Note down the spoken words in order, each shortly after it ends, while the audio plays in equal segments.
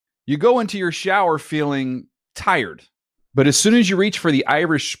You go into your shower feeling tired, but as soon as you reach for the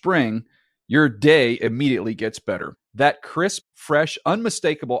Irish Spring, your day immediately gets better. That crisp, fresh,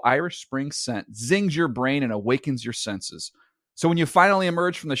 unmistakable Irish Spring scent zings your brain and awakens your senses. So when you finally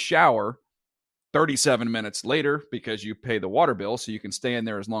emerge from the shower 37 minutes later, because you pay the water bill so you can stay in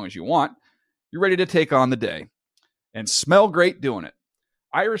there as long as you want, you're ready to take on the day and smell great doing it.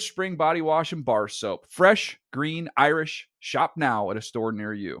 Irish Spring Body Wash and Bar Soap. Fresh, green, Irish. Shop now at a store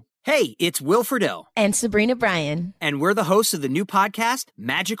near you. Hey, it's Will Friedle. And Sabrina Bryan. And we're the hosts of the new podcast,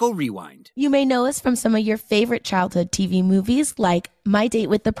 Magical Rewind. You may know us from some of your favorite childhood TV movies like My Date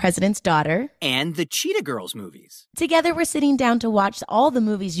with the President's Daughter. And the Cheetah Girls movies. Together, we're sitting down to watch all the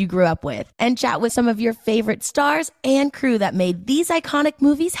movies you grew up with and chat with some of your favorite stars and crew that made these iconic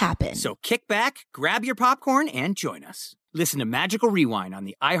movies happen. So kick back, grab your popcorn, and join us. Listen to Magical Rewind on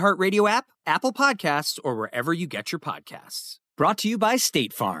the iHeartRadio app, Apple Podcasts, or wherever you get your podcasts. Brought to you by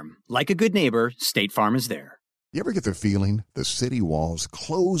State Farm. Like a good neighbor, State Farm is there. You ever get the feeling the city walls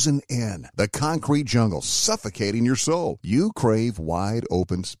closing in, the concrete jungle suffocating your soul? You crave wide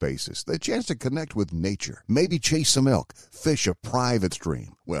open spaces, the chance to connect with nature, maybe chase some elk, fish a private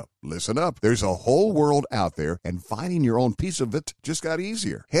stream. Well, listen up. There's a whole world out there, and finding your own piece of it just got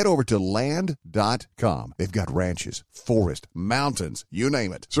easier. Head over to land.com. They've got ranches, forest, mountains, you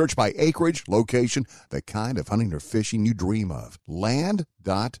name it. Search by acreage, location, the kind of hunting or fishing you dream of.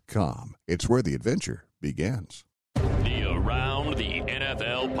 Land.com. It's where the adventure begins. The Around the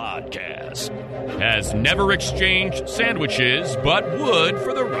NFL podcast has never exchanged sandwiches but would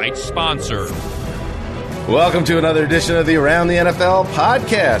for the right sponsor. Welcome to another edition of the Around the NFL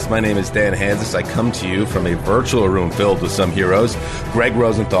podcast. My name is Dan Hansis. I come to you from a virtual room filled with some heroes. Greg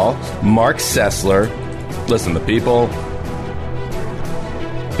Rosenthal, Mark Sessler. Listen, the people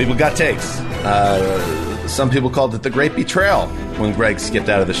got takes. Some people called it the great betrayal when Greg skipped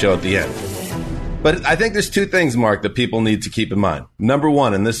out of the show at the end. But I think there's two things, Mark, that people need to keep in mind. Number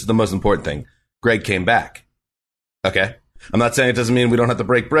one, and this is the most important thing, Greg came back. Okay? I'm not saying it doesn't mean we don't have to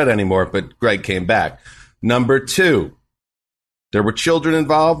break bread anymore, but Greg came back. Number two, there were children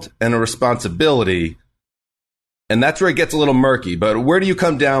involved and a responsibility, and that's where it gets a little murky. But where do you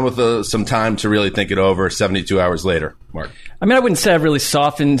come down with some time to really think it over 72 hours later, Mark? I mean, I wouldn't say I've really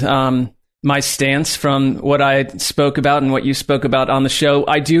softened my stance from what I spoke about and what you spoke about on the show.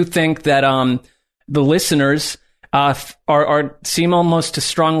 I do think that the listeners seem almost to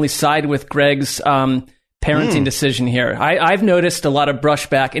strongly side with Greg's parenting decision here. I've noticed a lot of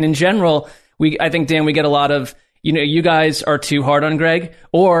brushback, and in general, I think, Dan, we get a lot of, you guys are too hard on Greg,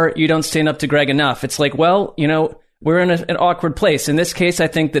 or you don't stand up to Greg enough. It's like, well, we're in an awkward place. In this case, I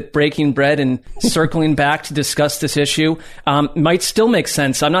think that breaking bread and circling back to discuss this issue might still make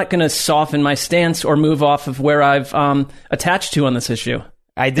sense. I'm not going to soften my stance or move off of where I've attached to on this issue.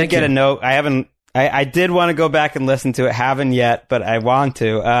 I did get a note. I did want to go back and listen to it. Haven't yet, but I want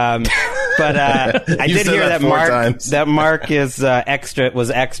to. But I did hear that Mark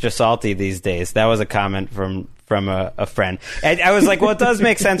was extra salty these days. That was a comment from a friend. And I was like, well, it does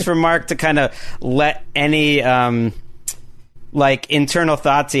make sense for Mark to kind of let any internal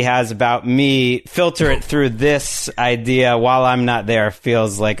thoughts he has about me filter it through this idea while I'm not there.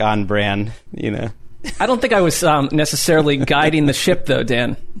 Feels like on brand, I don't think I was necessarily guiding the ship, though,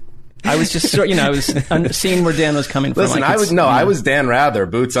 Dan. I was just, I was seeing where Dan was coming from. Listen, I was Dan Rather,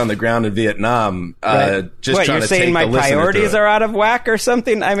 boots on the ground in Vietnam. Right. You're saying my priorities are out of whack or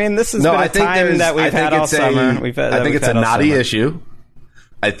something? I mean, this has been a time that we've had all summer. I think it's a knotty issue.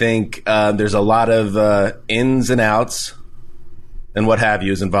 I think there's a lot of ins and outs and what have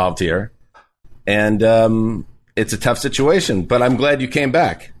yous involved here. And it's a tough situation, but I'm glad you came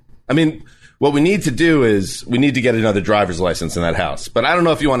back. I mean, what we need to do is we need to get another driver's license in that house. But I don't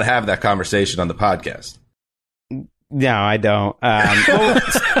know if you want to have that conversation on the podcast. No, I don't.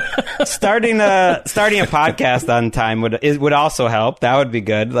 Starting a podcast on time would also help. That would be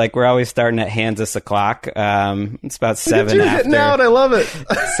good. Like, we're always starting at Hansis o'clock. It's about 7 after. Hitting out. I love it.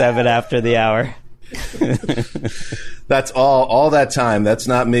 7 after the hour. That's all that time. That's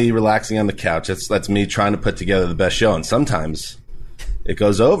not me relaxing on the couch. That's me trying to put together the best show. And sometimes it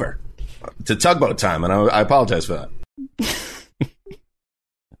goes over to tugboat time, and I apologize for that.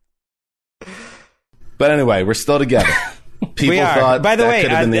 But anyway, we're still together. People thought, by the way,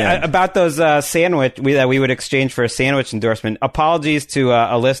 about those sandwich that we would exchange for a sandwich endorsement. Apologies to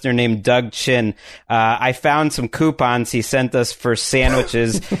a listener named Doug Chin. I found some coupons he sent us for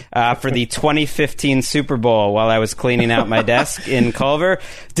sandwiches for the 2015 Super Bowl while I was cleaning out my desk in Culver.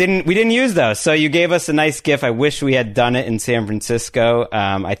 We didn't use those, so you gave us a nice gift. I wish we had done it in San Francisco.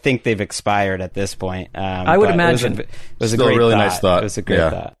 I think they've expired at this point. I would imagine it was still a great really thought. nice thought. It was a great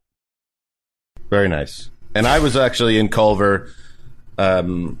thought. Very nice. And I was actually in Culver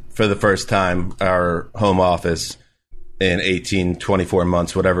for the first time, our home office, in 24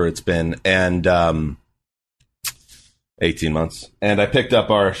 months, whatever it's been. And 18 months. And I picked up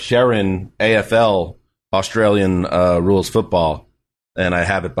our Sharon AFL, Australian rules football, and I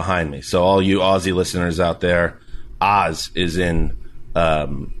have it behind me. So all you Aussie listeners out there, Oz is in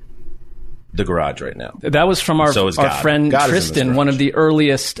the garage right now. That was from our friend Tristan, one of the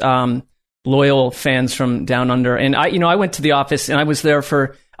earliest loyal fans from Down Under. And I went to the office and I was there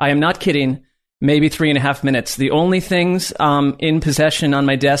for, I am not kidding, maybe 3.5 minutes. The only things in possession on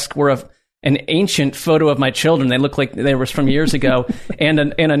my desk were an ancient photo of my children. They look like they were from years ago, and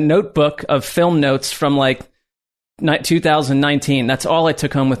a notebook of film notes from like 2019. That's all I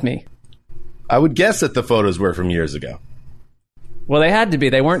took home with me. I would guess that the photos were from years ago. Well, they had to be.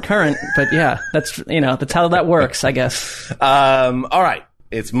 They weren't current, but yeah, that's how that works, I guess. All right.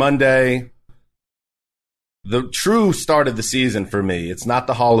 It's Monday. The true start of the season for me. It's not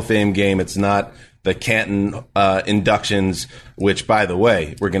the Hall of Fame game. It's not the Canton inductions, which, by the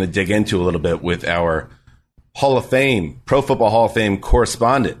way, we're going to dig into a little bit with our Hall of Fame, Pro Football Hall of Fame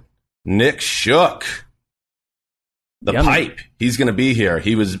correspondent, Nick Shook. The pipe. He's going to be here.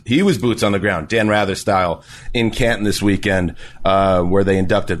 He was boots on the ground, Dan Rather style, in Canton this weekend, where they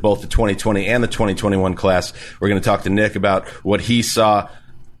inducted both the 2020 and the 2021 class. We're going to talk to Nick about what he saw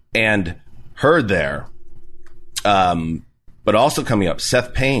and heard there. But also coming up,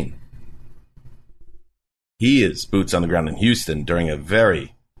 Seth Payne. He is boots on the ground in Houston during a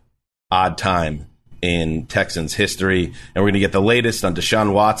very odd time in Texans history. And we're going to get the latest on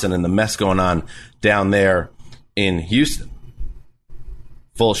Deshaun Watson and the mess going on down there in Houston.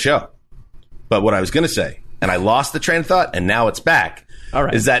 Full show. But what I was going to say, and I lost the train of thought, and now it's back,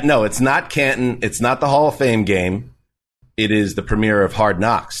 is that no, it's not Canton. It's not the Hall of Fame game. It is the premiere of Hard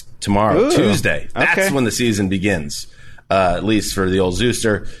Knocks tomorrow, Tuesday. That's when the season begins, at least for the old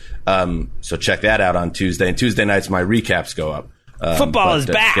Zooster. So check that out on Tuesday. And Tuesday nights, my recaps go up. Football is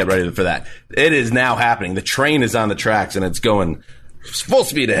back. Get ready for that. It is now happening. The train is on the tracks, and it's going full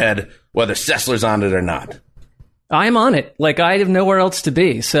speed ahead, whether Sessler's on it or not. I'm on it. Like, I have nowhere else to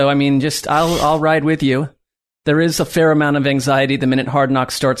be. So, I mean, I'll ride with you. There is a fair amount of anxiety the minute Hard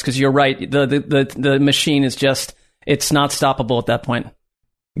Knocks starts, because you're right. The machine is just, it's not stoppable at that point.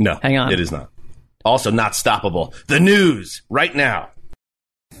 No, hang on. It is not. Also not stoppable. The news right now.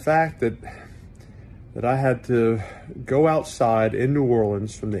 The fact that I had to go outside in New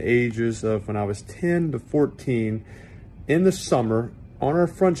Orleans from the ages of when I was 10 to 14 in the summer on our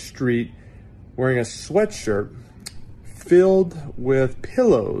front street wearing a sweatshirt filled with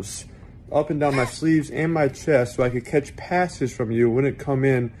pillows up and down my sleeves and my chest so I could catch passes from you when it come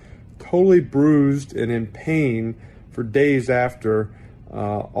in totally bruised and in pain for days after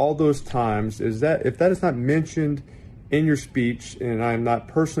all those times. If that is not mentioned in your speech and I'm not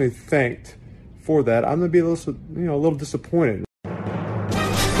personally thanked for that, I'm going to be a little disappointed.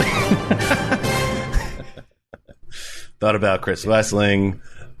 Thought about Chris Wessling,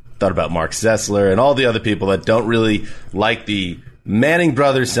 thought about Mark Sessler, and all the other people that don't really like the Manning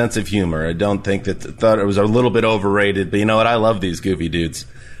brothers' sense of humor. I don't think thought it was a little bit overrated, but you know what? I love these goofy dudes.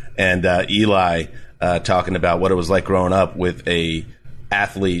 And Eli talking about what it was like growing up with a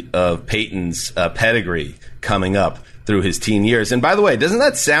athlete of Peyton's pedigree coming up through his teen years. And by the way, doesn't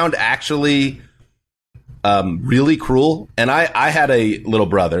that sound actually really cruel? And I had a little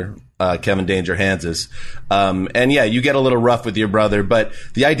brother, Kevin Danger Hanses. And yeah, you get a little rough with your brother, but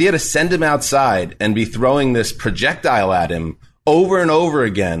the idea to send him outside and be throwing this projectile at him over and over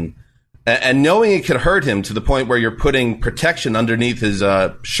again, and knowing it could hurt him to the point where you're putting protection underneath his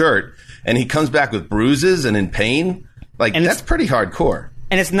shirt, and he comes back with bruises and in pain, that's pretty hardcore.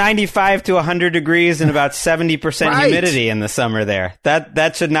 And it's 95 to 100 degrees and about 70% humidity in the summer there.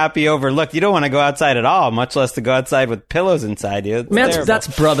 That should not be overlooked. You don't want to go outside at all, much less to go outside with pillows inside you. That's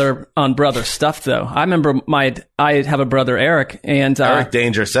brother on brother stuff, though. I remember I have a brother, Eric, and Eric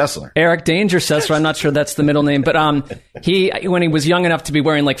Danger Sessler. Eric Danger Sessler. I'm not sure that's the middle name, but when he was young enough to be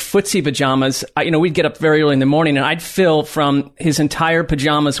wearing like footsie pajamas, we'd get up very early in the morning, and I'd fill from his entire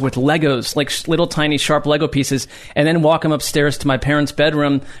pajamas with Legos, like little tiny sharp Lego pieces, and then walk him upstairs to my parents' bedroom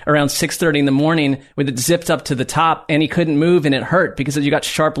around 6:30 in the morning with it zipped up to the top, and he couldn't move, and it hurt because you got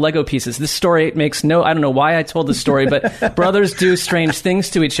sharp Lego pieces. This story makes I don't know why I told this story, but brothers do strange things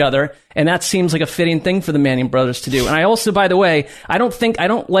to each other, and that seems like a fitting thing for the Manning brothers to do. And I also, by the way, I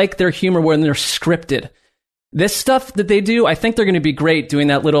don't like their humor when they're scripted. This stuff that they do, I think they're going to be great doing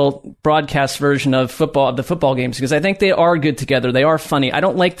that little broadcast version of the football games, because I think they are good together. They are funny. I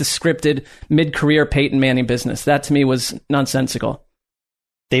don't like the scripted mid-career Peyton Manning business. That to me was nonsensical.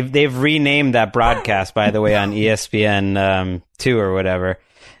 They've renamed that broadcast, by the way, on ESPN 2 or whatever.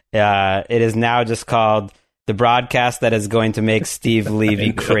 It is now just called the broadcast that is going to make Steve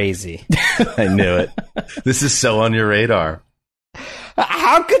Levy crazy. I knew it. This is so on your radar.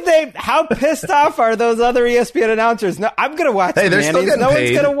 How pissed off are those other ESPN announcers? No, I'm going to watch them. They're still getting no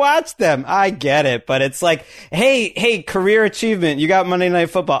paid. one's going to watch them. I get it, but it's like, hey, career achievement. You got Monday Night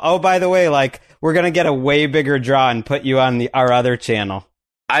Football. Oh, by the way, like, we're going to get a way bigger draw and put you on our other channel.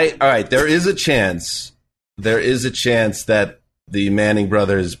 All right, there is a chance that the Manning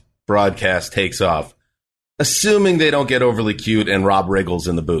brothers broadcast takes off, assuming they don't get overly cute and Rob Riggle's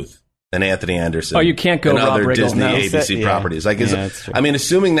in the booth and Anthony Anderson. Oh, you can't go and Rob other Riggle. Disney No. ABC properties.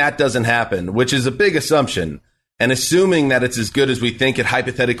 Assuming that doesn't happen, which is a big assumption, and assuming that it's as good as we think it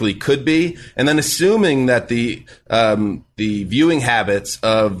hypothetically could be, and then assuming that the viewing habits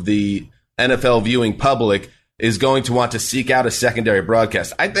of the NFL viewing public is going to want to seek out a secondary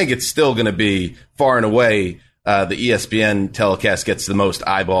broadcast, I think it's still going to be far and away the ESPN telecast gets the most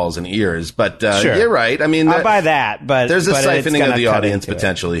eyeballs and ears. But sure. You're right. I mean, I'll buy that, but there's a siphoning of the audience it.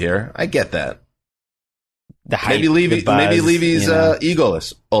 potentially here. I get that. The hype, maybe the buzz, maybe Levy's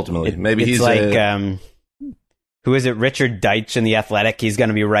egoless ultimately. Maybe it's he's like who is it? Richard Deitch in The Athletic. He's going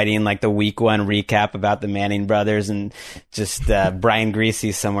to be writing like the week 1 recap about the Manning brothers, and just Brian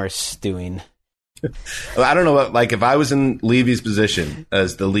Greasy somewhere stewing. I don't know. Like, if I was in Levy's position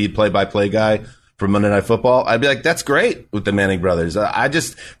as the lead play-by-play guy for Monday Night Football, I'd be like, that's great with the Manning brothers.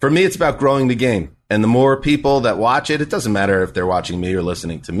 For me, it's about growing the game. And the more people that watch it, it doesn't matter if they're watching me or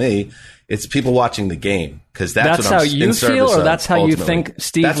listening to me. It's people watching the game, because that's what how I'm you in feel, service or of, that's how ultimately. you think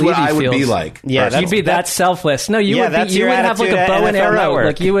Steve That's Levy what I would feels. be like. Yeah, You'd be that selfless. No, you would that's be. You your would have like a attitude bow at and NFL arrow. Network.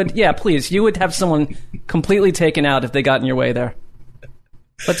 Like you would. Yeah, please. You would have someone completely taken out if they got in your way there.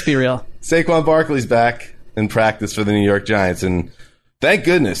 Let's be real. Saquon Barkley's back in practice for the New York Giants, and thank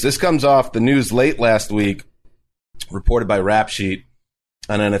goodness. This comes off the news late last week, reported by Rap Sheet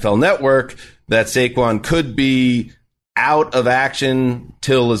on NFL Network, that Saquon could be out of action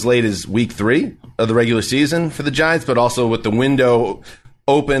till as late as week 3 of the regular season for the Giants, but also with the window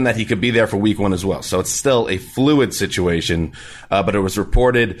open that he could be there for week 1 as well. So it's still a fluid situation, but it was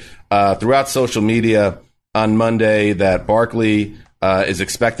reported throughout social media on Monday that Barkley is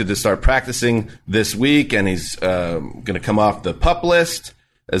expected to start practicing this week, and he's going to come off the PUP list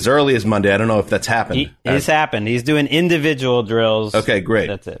as early as Monday. I don't know if that's happened. It's happened. He's doing individual drills. Okay, great.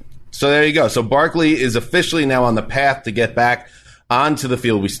 That's it. So there you go. So Barkley is officially now on the path to get back onto the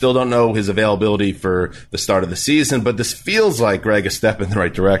field. We still don't know his availability for the start of the season, but this feels like, Greg, a step in the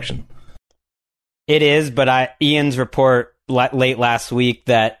right direction. It is, but Ian's report late last week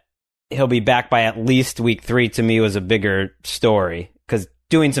that he'll be back by at least week 3 to me was a bigger story, because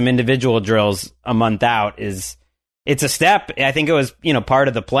doing some individual drills a month out it's a step. I think it was, part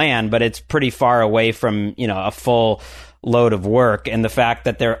of the plan, but it's pretty far away from, a full load of work. And the fact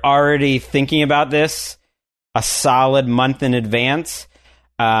that they're already thinking about this a solid month in advance,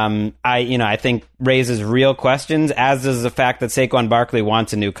 I think raises real questions, as does the fact that Saquon Barkley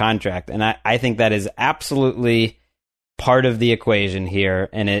wants a new contract. And I think that is absolutely part of the equation here,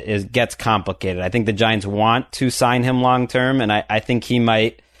 and it gets complicated. I think the Giants want to sign him long term, and I think he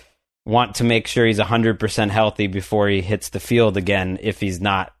might want to make sure he's 100% healthy before he hits the field again if he's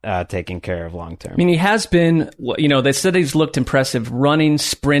not taken care of long term. I mean, he has been, they said he's looked impressive running,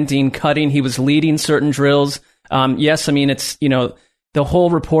 sprinting, cutting. He was leading certain drills. Yes, I mean, it's, the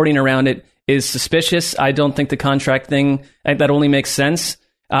whole reporting around it is suspicious. I don't think the contract thing, that only makes sense.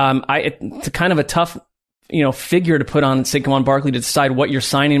 It's kind of a tough, figure to put on Saquon Barkley to decide what you're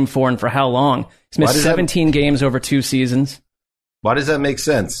signing him for and for how long. He's missed 17 games over 2 seasons. Why does that make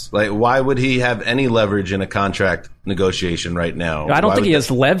sense? Like, why would he have any leverage in a contract negotiation right now? I don't think he has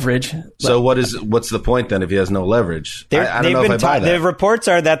leverage. So what's the point then if he has no leverage? I don't know if I buy that. The reports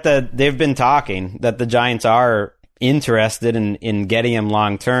are that they've been talking, that the Giants are interested in getting him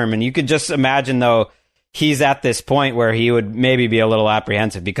long term. And you could just imagine, though, he's at this point where he would maybe be a little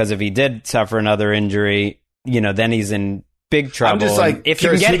apprehensive, because if he did suffer another injury, then he's in big trouble. I'm just like, if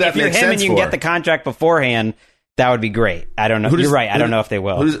you're him and you can get the contract beforehand, that would be great. I don't know. You're right. I don't know if they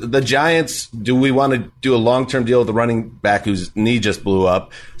will. The Giants, do we want to do a long-term deal with the running back whose knee just blew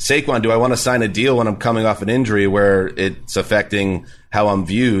up? Saquon, do I want to sign a deal when I'm coming off an injury where it's affecting how I'm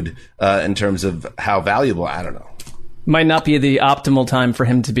viewed in terms of how valuable? I don't know. Might not be the optimal time for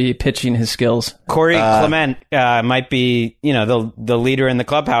him to be pitching his skills. Corey Clement might be, the leader in the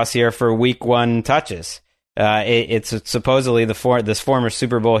clubhouse here for week 1 touches. It's supposedly this former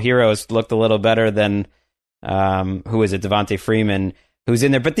Super Bowl hero has looked a little better than who is it? Devontae Freeman who's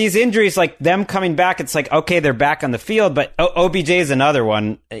in there. But these injuries, like them coming back, it's like, okay, they're back on the field, but OBJ is another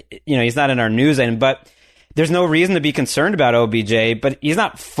one. He's not in our news item, but there's no reason to be concerned about OBJ, but he's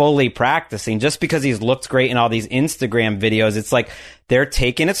not fully practicing just because he's looked great in all these Instagram videos. It's like they're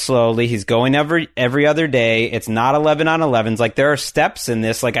taking it slowly. He's going every other day. It's not 11 on 11s. Like there are steps in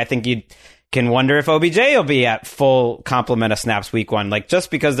this. Like I think you can wonder if OBJ will be at full complement of snaps week 1. Like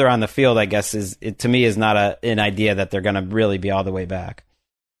just because they're on the field, I guess to me is not an idea that they're going to really be all the way back.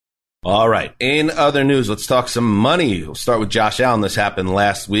 All right. In other news, let's talk some money. We'll start with Josh Allen. This happened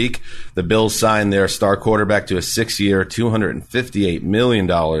last week. The Bills signed their star quarterback to a 6-year, $258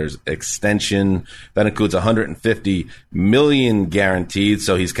 million extension. That includes $150 million guaranteed.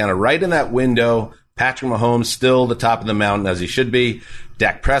 So he's kind of right in that window. Patrick Mahomes still the top of the mountain as he should be.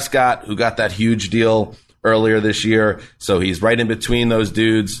 Dak Prescott, who got that huge deal earlier this year. So he's right in between those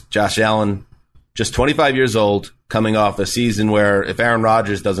dudes. Josh Allen, just 25 years old, coming off a season where if Aaron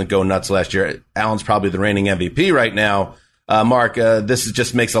Rodgers doesn't go nuts last year, Allen's probably the reigning MVP right now. Mark, this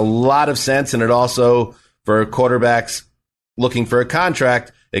just makes a lot of sense, and it also, for quarterbacks looking for a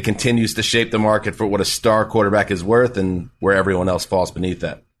contract, it continues to shape the market for what a star quarterback is worth and where everyone else falls beneath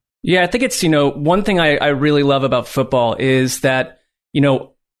that. Yeah, I think it's, one thing I really love about football is that,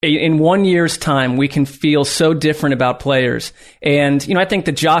 in 1 year's time, we can feel so different about players. And, I think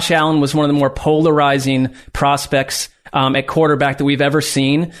that Josh Allen was one of the more polarizing prospects at quarterback that we've ever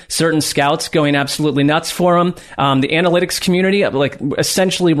seen. Certain scouts going absolutely nuts for him. The analytics community,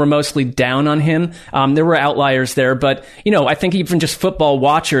 essentially were mostly down on him. There were outliers there, but, I think even just football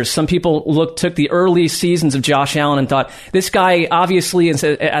watchers, some people took the early seasons of Josh Allen and thought, this guy obviously is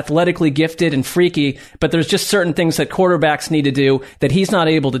athletically gifted and freaky, but there's just certain things that quarterbacks need to do that he's not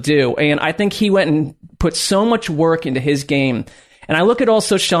able to do. And I think he went and put so much work into his game. And I look at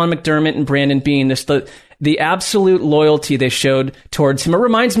also Sean McDermott and Brandon Beane, the absolute loyalty they showed towards him. It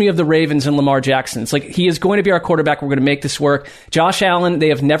reminds me of the Ravens and Lamar Jackson. It's like, he is going to be our quarterback. We're going to make this work. Josh Allen, they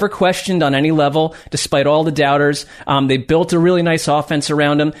have never questioned on any level, despite all the doubters. They built a really nice offense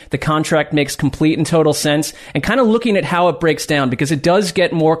around him. The contract makes complete and total sense. And kind of looking at how it breaks down, because it does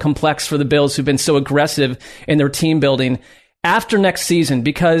get more complex for the Bills, who've been so aggressive in their team building after next season,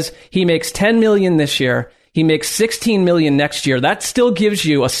 because he makes $10 million this year. He makes $16 million next year. That still gives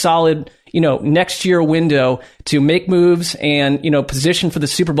you a solid, next year window to make moves and, position for the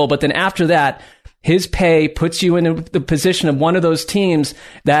Super Bowl. But then after that, his pay puts you in the position of one of those teams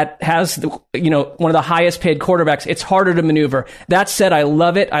that has, one of the highest paid quarterbacks. It's harder to maneuver. That said, I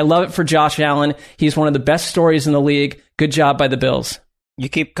love it. I love it for Josh Allen. He's one of the best stories in the league. Good job by the Bills. You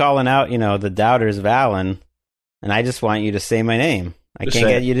keep calling out, the doubters of Allen, and I just want you to say my name. I can't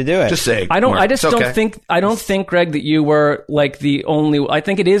get you to do it. Just say it. I don't think, Greg, that you were like the only. I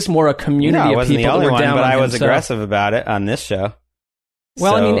think it is more a community of people that were down on him. But I was aggressive about it on this show.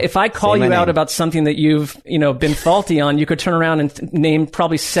 Well, I mean, if I call you out about something that you've, been faulty on, you could turn around and name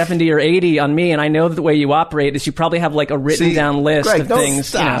probably 70 or 80 on me. And I know the way you operate is you probably have like a written down list of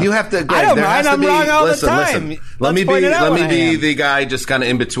things. You have to. Greg, I don't mind. I'm wrong all the time. Listen. Let me be the guy just kind of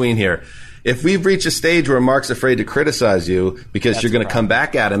in between here. If we've reached a stage where Mark's afraid to criticize you because you're going to come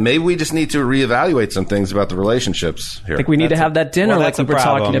back at him, maybe we just need to reevaluate some things about the relationships here. I think we need to have that dinner like we were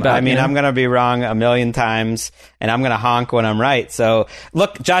talking about. I mean, I'm going to be wrong a million times, and I'm going to honk when I'm right. So,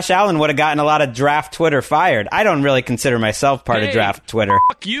 look, Josh Allen would have gotten a lot of draft Twitter fired. I don't really consider myself part of draft Twitter.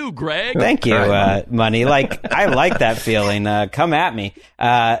 Fuck you, Greg. Thank you, Money. I like that feeling. Come at me.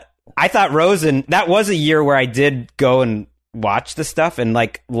 I thought Rosen, that was a year where I did go and watch the stuff, and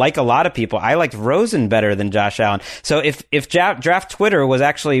like a lot of people, I liked Rosen better than Josh Allen. So if draft Twitter was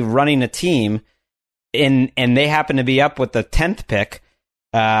actually running a team and they happened to be up with the 10th pick,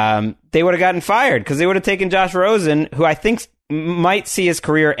 they would have gotten fired because they would have taken Josh Rosen, who I think might see his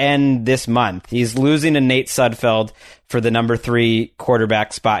career end this month. He's losing to Nate Sudfeld for the number 3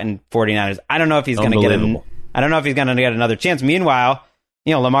 quarterback spot in 49ers. I don't know if he's going to get another chance. Meanwhile,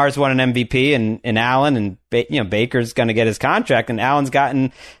 Lamar's won an MVP, and Allen and Baker's going to get his contract, and Allen's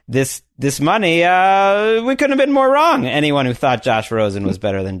gotten this money. We couldn't have been more wrong. Anyone who thought Josh Rosen was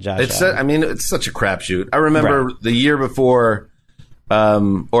better than Josh Allen. It's such a crapshoot. I remember the year before,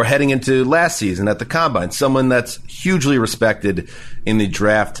 or heading into last season at the Combine, someone that's hugely respected in the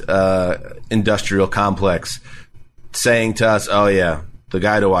draft industrial complex saying to us, "Oh yeah, the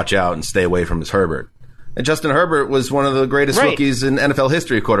guy to watch out and stay away from is Herbert." And Justin Herbert was one of the greatest rookies in NFL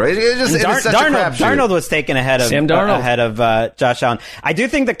history quarterback. Darnold was taken ahead of Sam Darnold. Josh Allen. I do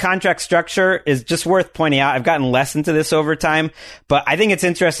think the contract structure is just worth pointing out. I've gotten less into this over time, but I think it's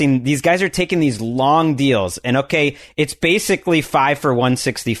interesting. These guys are taking these long deals, and okay, it's basically 5 for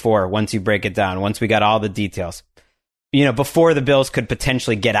 $164 once you break it down, once we got all the details. before the Bills could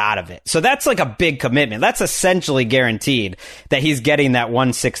potentially get out of it. So that's like a big commitment. That's essentially guaranteed that he's getting that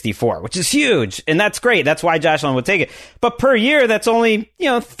 164, which is huge. And that's great. That's why Josh Allen would take it. But per year, that's only,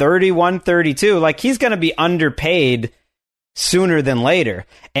 31, 32. Like, he's going to be underpaid sooner than later.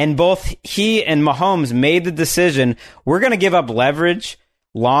 And both he and Mahomes made the decision, we're going to give up leverage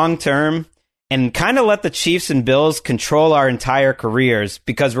long term and kind of let the Chiefs and Bills control our entire careers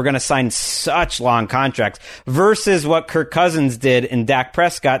because we're going to sign such long contracts versus what Kirk Cousins did and Dak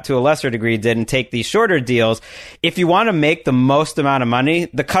Prescott to a lesser degree did and take these shorter deals. If you want to make the most amount of money,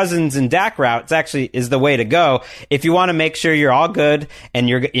 the Cousins and Dak route actually is the way to go. If you want to make sure you're all good and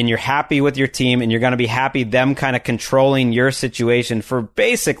you're happy with your team and you're going to be happy them kind of controlling your situation for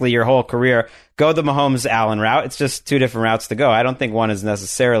basically your whole career, go the Mahomes-Allen route. It's just two different routes to go. I don't think one is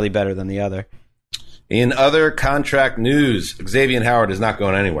necessarily better than the other. In other contract news, Xavier Howard is not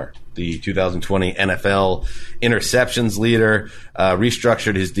going anywhere. The 2020 NFL interceptions leader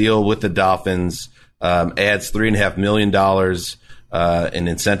restructured his deal with the Dolphins, adds $3.5 million in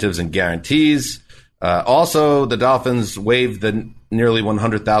incentives and guarantees. Also, the Dolphins waived the nearly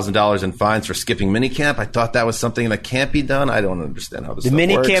 $100,000 in fines for skipping minicamp. I thought that was something that can't be done. I don't understand how this stuff works.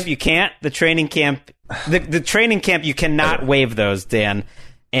 The minicamp you can't. The training camp, the training camp you cannot waive those, Dan.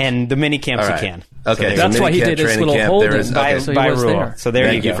 And the mini camps you can. Okay, so that's why he did his little holding by rule. There. So there you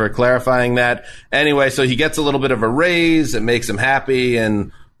go. Thank you for clarifying that. Anyway, so he gets a little bit of a raise. It makes him happy,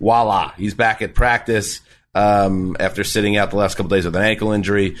 and voila, he's back at practice after sitting out the last couple days with an ankle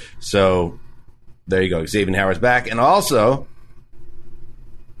injury. So there you go. Xavier Howard's back, and also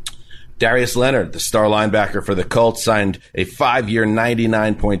Darius Leonard, the star linebacker for the Colts, signed a 5-year,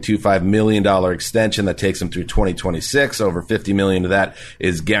 $99.25 million extension that takes him through 2026. Over $50 million of that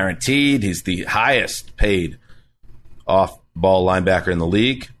is guaranteed. He's the highest paid off-ball linebacker in the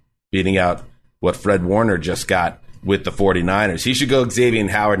league, beating out what Fred Warner just got with the 49ers. He should go Xavier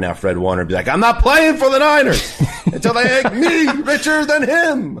Howard now, Fred Warner, be like, I'm not playing for the Niners until they make me richer than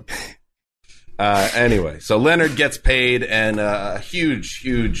him. Anyway, so Leonard gets paid, and a huge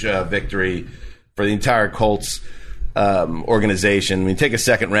victory for the entire Colts organization. I mean, take a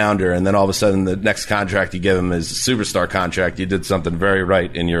second rounder, and then all of a sudden the next contract you give him is a superstar contract. You did something very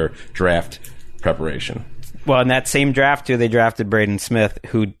right in your draft preparation. Well, in that same draft, too, they drafted Braden Smith,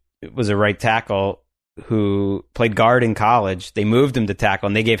 who was a right tackle who played guard in college. They moved him to tackle,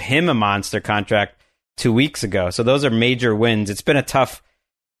 and they gave him a monster contract 2 weeks ago. So those are major wins. It's been a tough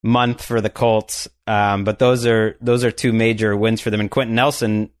month for the Colts, but those are two major wins for them. And Quentin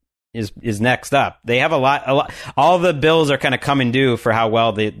Nelson is next up. They have a lot. All the bills are kind of coming due for how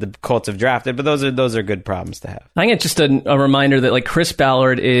well the Colts have drafted, but those are good problems to have. I think it's just a reminder that like Chris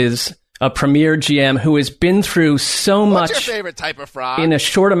Ballard is a premier GM who has been through so much. What's your favorite type of frog? In a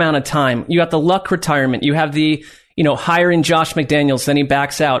short amount of time. You got the Luck retirement. You have the hiring Josh McDaniels, then he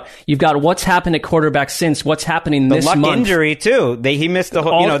backs out. You've got what's happened at quarterback since, what's happening this month. The Luck injury, too. He missed the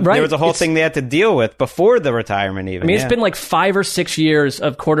whole, right. There was a whole thing they had to deal with before the retirement even. I mean, it's been like 5 or 6 years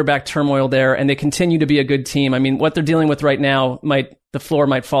of quarterback turmoil there, and they continue to be a good team. I mean, what they're dealing with right now, the floor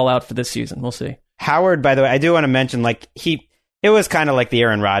might fall out for this season. We'll see. Howard, by the way, I do want to mention, it was kind of like the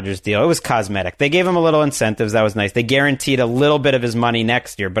Aaron Rodgers deal. It was cosmetic. They gave him a little incentives. That was nice. They guaranteed a little bit of his money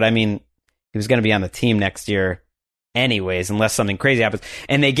next year, but I mean, he was going to be on the team next year anyways, unless something crazy happens.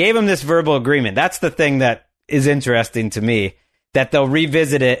 And they gave him this verbal agreement. That's the thing that is interesting to me, that they'll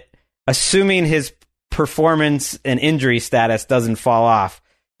revisit it, assuming his performance and injury status doesn't fall off.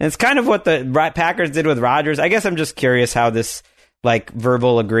 And it's kind of what the Packers did with Rodgers. I guess I'm just curious how this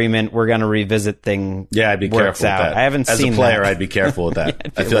verbal agreement, we're going to revisit thing I'd be careful with that. I haven't seen as a player, that. I'd be careful with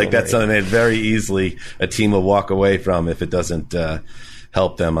that. I feel like that's something that very easily a team will walk away from if it doesn't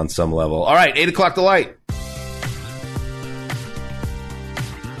help them on some level. All right, 8 o'clock to light.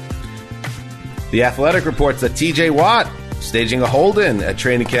 The Athletic reports that TJ Watt staging a hold-in at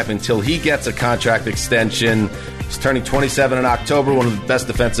training camp until he gets a contract extension. He's turning 27 in October, one of the best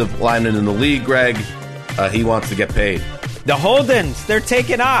defensive linemen in the league, Greg. He wants to get paid. The hold-ins, they're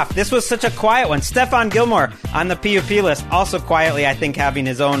taking off. This was such a quiet one. Stephon Gilmore on the PUP list, also quietly, I think, having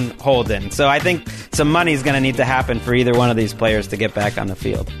his own hold-in. So I think some money is going to need to happen for either one of these players to get back on the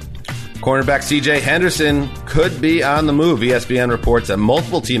field. Cornerback C.J. Henderson could be on the move. ESPN reports that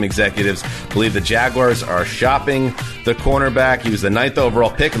multiple team executives believe the Jaguars are shopping the cornerback. He was the 9th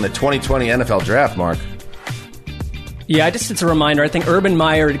overall pick in the 2020 NFL Draft, Mark. Yeah, it's a reminder. I think Urban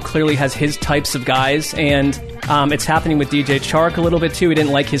Meyer clearly has his types of guys, and It's happening with DJ Chark a little bit too. He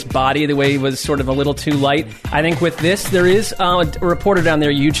didn't like his body, the way he was sort of a little too light. I think with this, there is a reporter down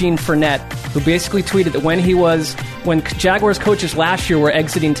there, Eugene Fournette, who basically tweeted that when Jaguars coaches last year were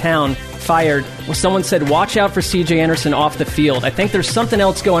exiting town, fired, well, someone said, watch out for C.J. Anderson off the field. I think there's something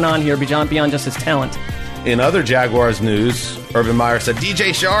else going on here beyond just his talent. In other Jaguars news, Urban Meyer said DJ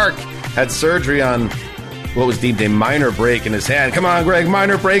Chark had surgery on what was deemed a minor break in his hand. Come on, Greg,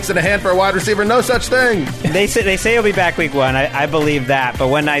 minor breaks in a hand for a wide receiver, no such thing. They say he'll be back week 1. I believe that. But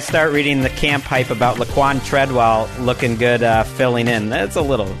when I start reading the camp hype about Laquan Treadwell looking good filling in, it's a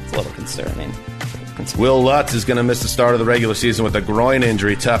little concerning. Will Lutz is going to miss the start of the regular season with a groin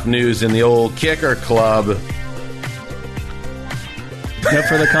injury. Tough news in the old kicker club. No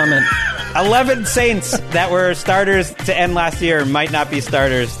further comment. 11 Saints that were starters to end last year might not be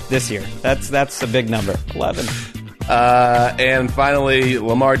starters this year. That's a big number. 11. And finally,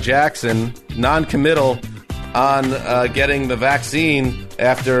 Lamar Jackson, non-committal on getting the vaccine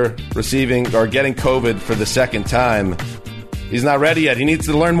after receiving or getting COVID for the second time. He's not ready yet. He needs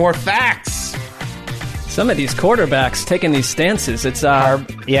to learn more facts. Some of these quarterbacks taking these stances. It's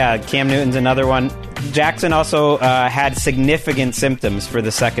Cam Newton's another one. Jackson also had significant symptoms for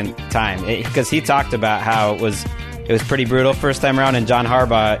the second time because he talked about how it was pretty brutal first time around, and John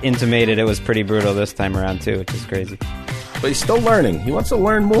Harbaugh intimated it was pretty brutal this time around too, which is crazy. But he's still learning. He wants to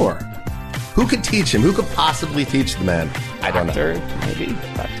learn more. Who could teach him? Who could possibly teach the man? I don't know. Maybe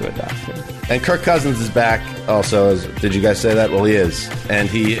talk to a doctor. And Kirk Cousins is back also. Did you guys say that? Well, he is. And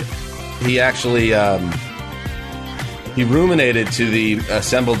he actually he ruminated to the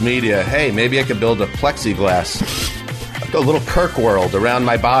assembled media, hey, maybe I could build a plexiglass, a little Kirk world around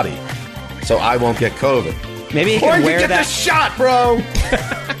my body so I won't get COVID. Maybe he could wear get that the shot, bro.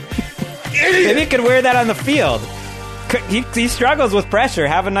 Idiot. Maybe he could wear that on the field. He struggles with pressure.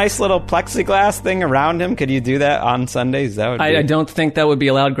 Have a nice little plexiglass thing around him. Could you do that on Sundays? I don't think that would be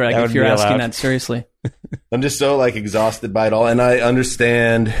allowed, Greg, if you're asking that seriously. I'm just so exhausted by it all, and I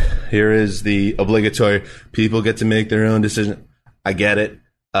understand. Here is the obligatory: people get to make their own decision. I get it,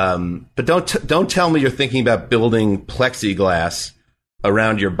 but don't tell me you're thinking about building plexiglass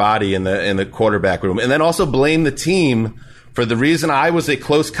around your body in the quarterback room, and then also blame the team for the reason I was a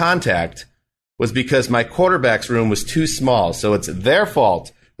close contact was because my quarterback's room was too small. So it's their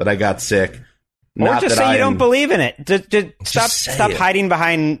fault that I got sick. Or just say you don't believe in it. Just stop hiding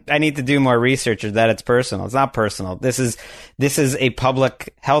behind, I need to do more research, or that it's personal. It's not personal. This is a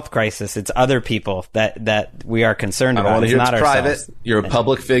public health crisis. It's other people that we are concerned about. It's not ourselves. Private. You're a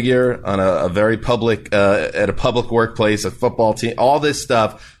public figure on a very public, at a public workplace, a football team, all this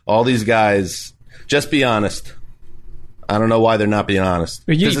stuff, all these guys. Just be honest. I don't know why they're not being honest.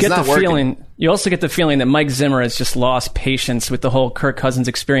 You get the feeling. You also get the feeling that Mike Zimmer has just lost patience with the whole Kirk Cousins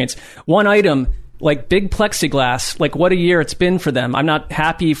experience. One item, like big plexiglass, like what a year it's been for them. I'm not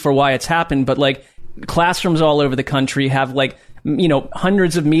happy for why it's happened, but classrooms all over the country have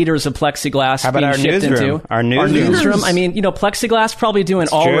hundreds of meters of plexiglass being shipped into. Our newsroom. I mean, plexiglass probably doing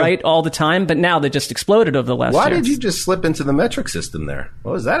right all the time, but now they just exploded over the last year. Why did you just slip into the metric system there?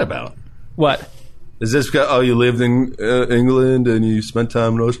 What was that about? What? Is this because, you lived in England and you spent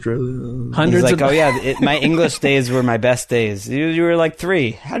time in Australia? Hundreds of... my English days were my best days. You were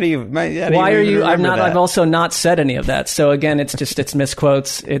 3. How do you... Why are you... I've also not said any of that. So again, it's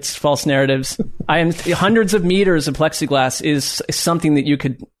misquotes. It's false narratives. Hundreds of meters of plexiglass is something that you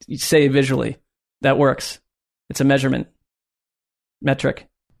could say visually. That works. It's a metric.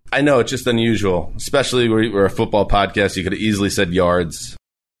 I know, it's just unusual. Especially we're a football podcast. You could have easily said yards.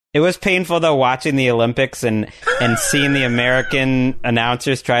 It was painful, though, watching the Olympics and seeing the American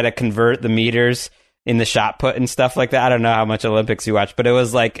announcers try to convert the meters in the shot put and stuff like that. I don't know how much Olympics you watch, but it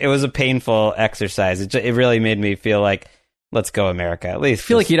was a painful exercise. It really made me feel like, let's go, America. At least I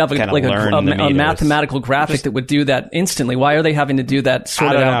feel like you'd have a mathematical graphic that would do that instantly. Why are they having to do that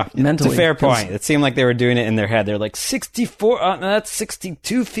sort of out mentally? It's a fair point. It seemed like they were doing it in their head. They're like, 64, that's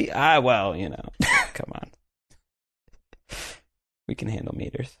 62 feet. Come on. We can handle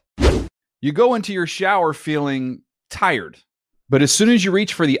meters. You go into your shower feeling tired, but as soon as you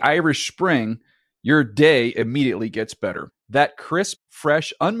reach for the Irish Spring, your day immediately gets better. That crisp,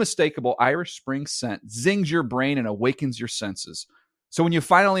 fresh, unmistakable Irish Spring scent zings your brain and awakens your senses. So when you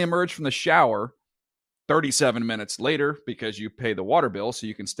finally emerge from the shower, 37 minutes later, because you pay the water bill so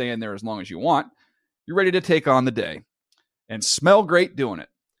you can stay in there as long as you want, you're ready to take on the day and smell great doing it.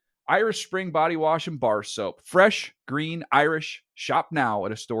 Irish Spring Body Wash and Bar Soap. Fresh, green, Irish. Shop now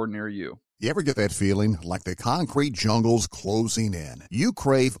at a store near you. You ever get that feeling like the concrete jungle's closing in? You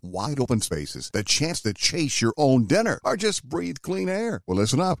crave wide open spaces, the chance to chase your own dinner, or just breathe clean air. Well,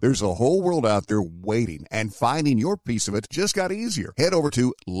 listen up. There's a whole world out there waiting, and finding your piece of it just got easier. Head over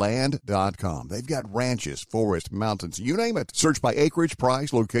to Land.com. They've got ranches, forests, mountains, you name it. Search by acreage,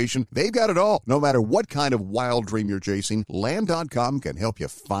 price, location. They've got it all. No matter what kind of wild dream you're chasing, Land.com can help you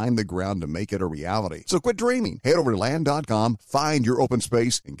find the ground to make it a reality. So quit dreaming. Head over to Land.com, find your open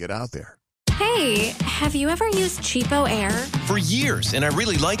space, and get out there. Hey, have you ever used Cheapo Air? For years, and I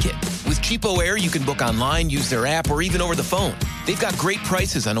really like it. With Cheapo Air, you can book online, use their app, or even over the phone. They've got great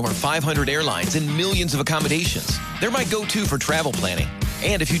prices on over 500 airlines and millions of accommodations. They're my go-to for travel planning.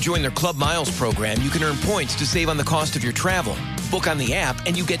 And if you join their Club Miles program, you can earn points to save on the cost of your travel. Book on the app,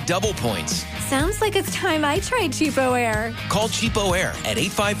 and you get double points. Sounds like it's time I tried Cheapo Air. Call Cheapo Air at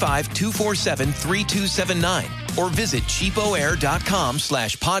 855-247-3279 or visit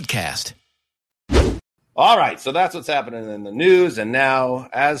cheapoair.com/podcast. All right, so that's what's happening in the news. And now,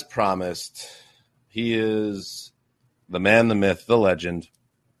 as promised, he is the man, the myth, the legend.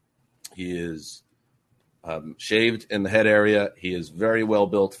 He is shaved in the head area. He is very well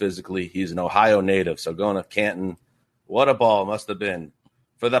built physically. He's an Ohio native, so going to Canton, what a ball must have been.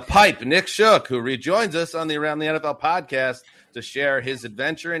 For the pipe, Nick Shook, who rejoins us on the Around the NFL podcast to share his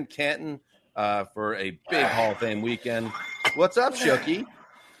adventure in Canton for a big Hall of Fame weekend. What's up, Shookie?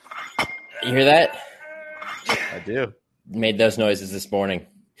 You hear that? I do. Made those noises this morning.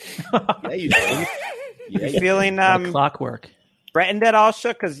 Yeah, you do. You feeling clockwork? threatened at all,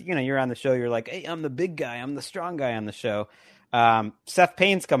 Shook? Because, you know, you're on the show. You're like, hey, I'm the big guy. I'm the strong guy on the show. Seth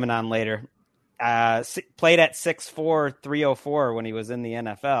Payne's coming on later. Played at 6'4", 304 when he was in the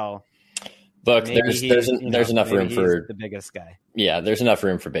NFL. Look, there's enough room for the biggest guy. Yeah, there's enough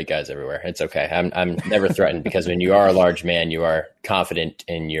room for big guys everywhere. It's okay. I'm never threatened because when you are a large man, you are confident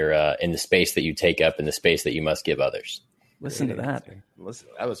in your in the space that you take up and the space that you must give others. Listen to that. Listen,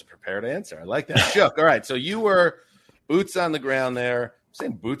 that was a prepared answer. I like that. Shook. All right, so you were boots on the ground there. I'm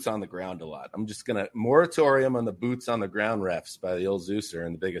saying boots on the ground a lot. I'm just going to moratorium on the boots on the ground refs by the old Zeuser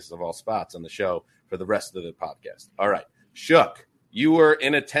and the biggest of all spots on the show for the rest of the podcast. All right, Shook. You were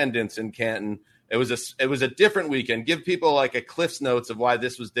in attendance in Canton. It was a different weekend. Give people like a Cliff's Notes of why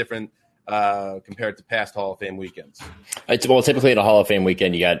this was different compared to past Hall of Fame weekends. Well, typically at a Hall of Fame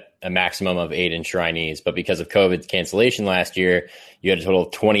weekend, you got a maximum of 8 enshrinees, but because of COVID cancellation last year, you had a total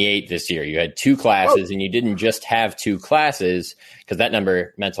of 28 this year. You had 2 classes, and you didn't just have 2 classes because that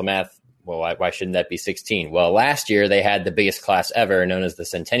number, mental math, well, why shouldn't that be 16? Well, last year they had the biggest class ever, known as the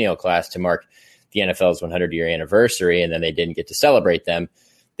Centennial class, to mark the NFL's 100-year anniversary, and then they didn't get to celebrate them.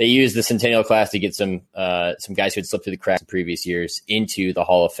 They used the Centennial class to get some guys who had slipped through the cracks in previous years into the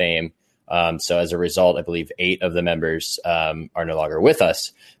Hall of Fame. So as a result, I believe 8 of the members are no longer with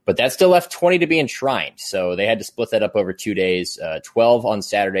us. But that still left 20 to be enshrined. So they had to split that up over 2 days, 12 on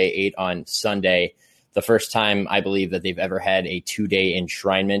Saturday, 8 on Sunday. The first time I believe that they've ever had a 2-day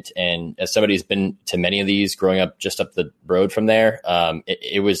enshrinement. And as somebody who's been to many of these growing up just up the road from there,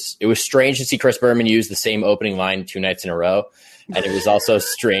 it was strange to see Chris Berman use the same opening line 2 nights in a row. And it was also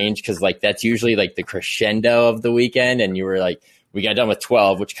strange because like that's usually like the crescendo of the weekend. And you were like, we got done with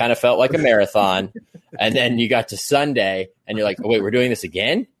 12, which kind of felt like a marathon. And then you got to Sunday and you're like, oh, wait, we're doing this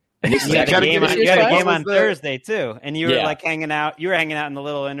again? And this you had a game on Thursday too. And you were like hanging out. You were hanging out in the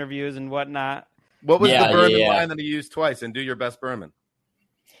little interviews and whatnot. What was the Berman line that he used twice? And do your best Berman.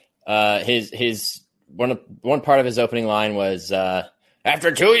 His one part of his opening line was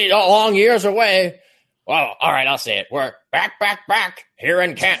after 2 long years away. Well, all right, I'll say it. We're back here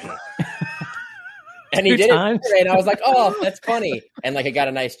in Canton. And he did it and I was like, oh, that's funny. And like I got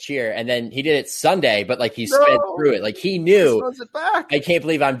a nice cheer. And then he did it Sunday, but like he sped through it. Like he knew I can't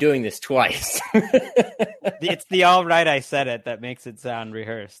believe I'm doing this twice. It's the all right I said it that makes it sound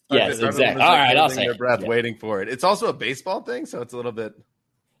rehearsed. Yes, exactly. All right, I'll say their breath waiting for it. It's also a baseball thing, so it's a little bit.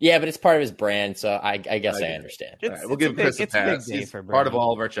 Yeah, but it's part of his brand, so I guess I understand. All right, we'll give Chris a pass. He's part of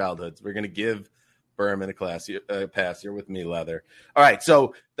all of our childhoods. We're going to give Berman a pass. You're with me, Leather. All right,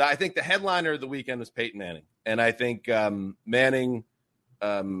 so I think the headliner of the weekend was Peyton Manning. And I think Manning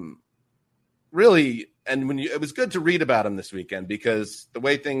really – and it was good to read about him this weekend because the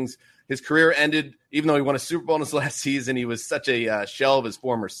way his career ended, even though he won a Super Bowl in his last season, he was such a shell of his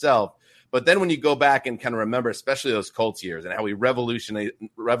former self. But then when you go back and kind of remember, especially those Colts years and how he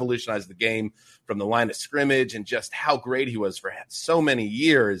revolutionized the game from the line of scrimmage and just how great he was for so many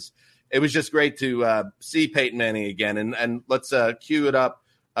years, it was just great to see Peyton Manning again. And let's cue it up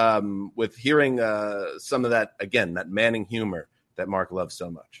with hearing some of that, again, that Manning humor that Mark loves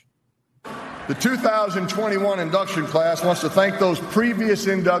so much. The 2021 induction class wants to thank those previous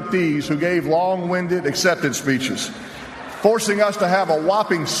inductees who gave long-winded acceptance speeches, forcing us to have a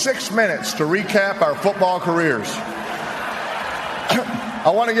whopping 6 minutes to recap our football careers. I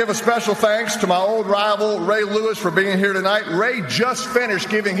want to give a special thanks to my old rival, Ray Lewis, for being here tonight. Ray just finished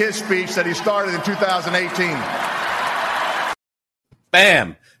giving his speech that he started in 2018.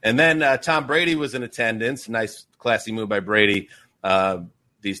 Bam! And then Tom Brady was in attendance. Nice, classy move by Brady.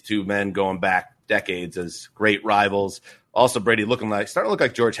 These two men going back decades as great rivals. Also, Brady starting to look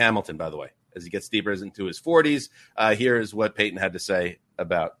like George Hamilton, by the way, as he gets deeper into his 40s. Here is what Peyton had to say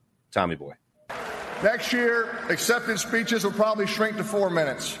about Tommy Boy. Next year, acceptance speeches will probably shrink to 4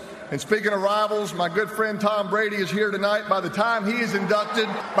 minutes. And speaking of rivals, my good friend Tom Brady is here tonight. By the time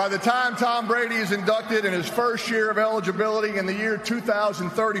Tom Brady is inducted in his first year of eligibility in the year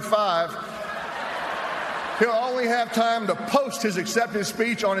 2035, he'll only have time to post his acceptance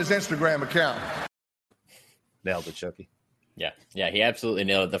speech on his Instagram account. Nailed it, Chucky. Yeah, he absolutely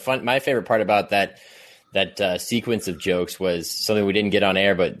nailed it. My favorite part about that sequence of jokes was something we didn't get on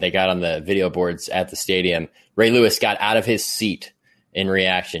air, but they got on the video boards at the stadium. Ray Lewis got out of his seat in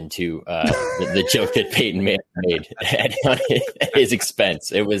reaction to the joke that Peyton Manning made at his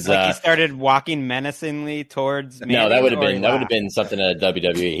expense. It was like he started walking menacingly towards Manning. No, that would have been something at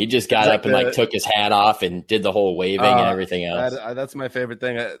WWE. He just got up and took his hat off and did the whole waving and everything else. That's my favorite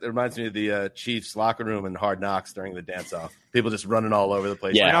thing. It reminds me of the Chiefs locker room in Hard Knocks during the dance-off. People just running all over the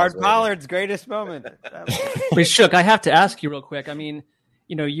place. Yeah, Bernard Pollard's greatest moment. Wait, Shook, I have to ask you real quick. I mean,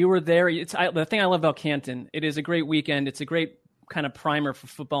 you were there. The thing I love about Canton, it is a great weekend. It's a great kind of primer for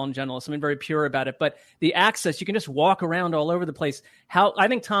football in general. So I'm very pure about it, but the access, you can just walk around all over the place. I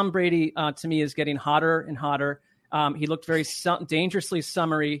think Tom Brady to me is getting hotter and hotter. He looked very dangerously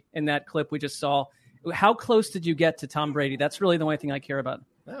summery in that clip we just saw. How close did you get to Tom Brady? That's really the only thing I care about.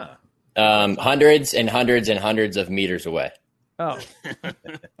 Hundreds and hundreds and hundreds of meters away. Oh,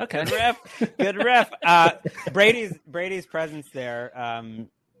 okay. Good ref. Brady's presence there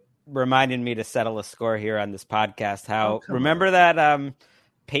reminded me to settle a score here on this podcast. Remember that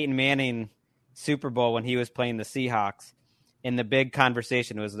Peyton Manning Super Bowl when he was playing the Seahawks, and the big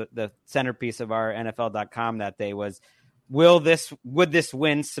conversation was the centerpiece of our NFL.com that day was, would this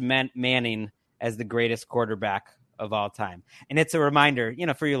win cement Manning as the greatest quarterback of all time? And it's a reminder,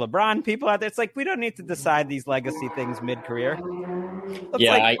 for you LeBron people out there, it's like, we don't need to decide these legacy things mid-career.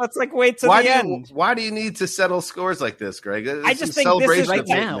 Let's wait till the end. Why do you need to settle scores like this, Greg? I just think this is right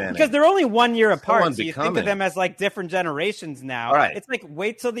now because they're only 1 year apart. So you think of them as like different generations now. Right. It's like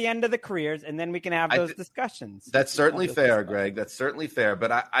wait till the end of the careers and then we can have those discussions. That's certainly fair, Greg. That's certainly fair.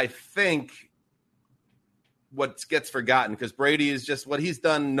 But I think what gets forgotten, because Brady is just what he's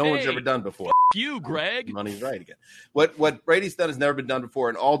done. No one's ever done before. You, Greg. Money's right again. What Brady's done has never been done before,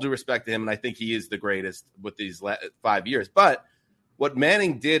 and all due respect to him, and I think he is the greatest with these 5 years. But what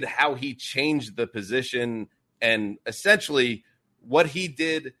Manning did, how he changed the position, and essentially what he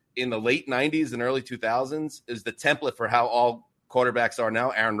did in the late 90s and early 2000s is the template for how all quarterbacks are now.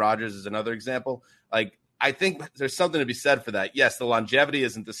 Aaron Rodgers is another example. I think there's something to be said for that. Yes, the longevity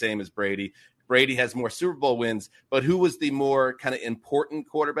isn't the same as Brady. Brady has more Super Bowl wins, but who was the more kind of important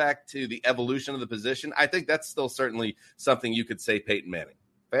quarterback to the evolution of the position? I think that's still certainly something you could say Peyton Manning.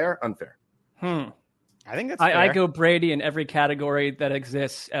 Fair, unfair? I think that's fair. I go Brady in every category that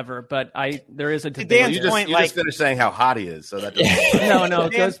exists ever, but there is a debate. Dan's you just finished saying how hot he is, so that doesn't no,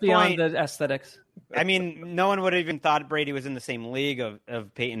 it goes beyond the aesthetics. I mean, no one would have even thought Brady was in the same league of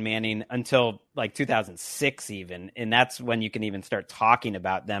Peyton Manning until like 2006 even, and that's when you can even start talking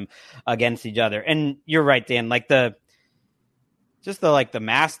about them against each other. And you're right, Dan, like the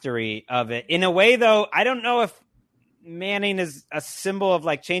mastery of it. In a way, though, I don't know if Manning is a symbol of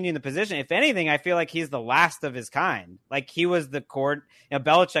like changing the position. If anything, I feel like he's the last of his kind. Like he was the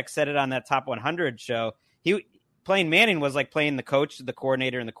Belichick said it on that Top 100 show. Playing Manning was like playing the coach, the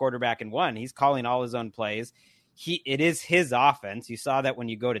coordinator, and the quarterback in one. He's calling all his own plays. It is his offense. You saw that when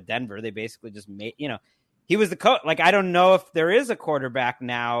you go to Denver, they basically just made, he was the coach. Like, I don't know if there is a quarterback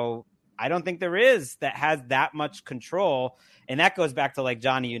now. I don't think there is that has that much control. And that goes back to like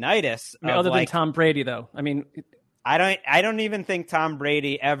Johnny Unitas. Other than Tom Brady, though. I mean, I don't even think Tom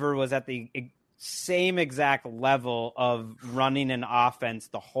Brady ever was at the same exact level of running an offense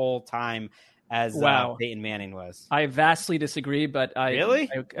the whole time as Peyton Manning was. I vastly disagree, but I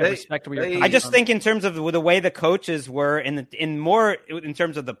respect where you're coming from. I just think in terms of the way the coaches were, in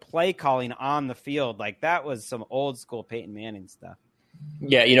terms of the play calling on the field, like that was some old school Peyton Manning stuff.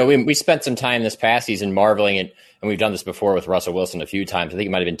 Yeah, we spent some time this past season marveling at, and we've done this before with Russell Wilson a few times. I think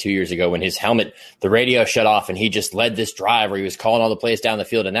it might have been 2 years ago when his helmet, the radio shut off, and he just led this drive where he was calling all the plays down the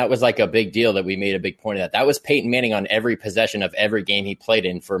field. And that was like a big deal that we made a big point of that. That was Peyton Manning on every possession of every game he played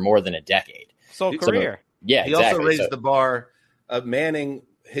in for more than a decade. Sole career. Yeah, he also raised the bar. Manning,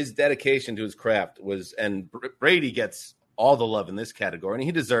 his dedication to his craft was, and Brady gets all the love in this category, and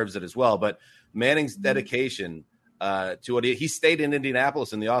he deserves it as well. But Manning's dedication to what he stayed in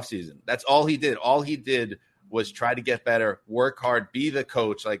Indianapolis in the offseason. That's all he did. All he did was try to get better, work hard, be the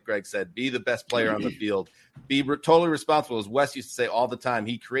coach, like Greg said, be the best player on the field, be totally responsible. As Wes used to say all the time,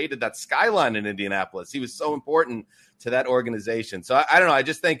 he created that skyline in Indianapolis. He was so important to that organization. So I don't know. I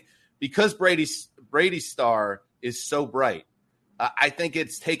just think because Brady's star is so bright, I think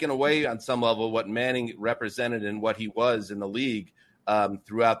it's taken away on some level what Manning represented and what he was in the league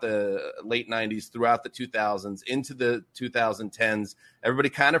throughout the late 90s, throughout the 2000s, into the 2010s. Everybody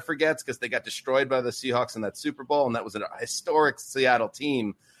kind of forgets because they got destroyed by the Seahawks in that Super Bowl, and that was a historic Seattle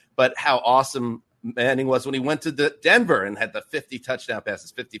team. But how awesome Manning was when he went to Denver and had the 50 touchdown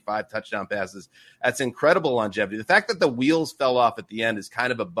passes, 55 touchdown passes. That's incredible longevity. The fact that the wheels fell off at the end is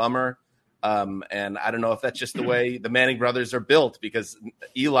kind of a bummer. And I don't know if that's just the way the Manning brothers are built, because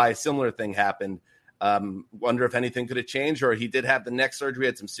Eli, similar thing happened. Wonder if anything could have changed, or he did have the neck surgery,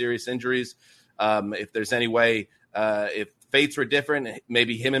 had some serious injuries. If there's any way, if fates were different,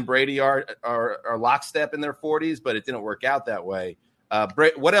 maybe him and Brady are lockstep in their 40s, but it didn't work out that way.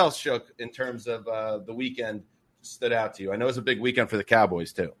 What else, Shook, in terms of the weekend stood out to you? I know it's a big weekend for the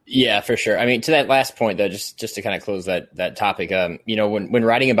Cowboys too. Yeah, for sure. I mean, to that last point though, just to kind of close that topic, when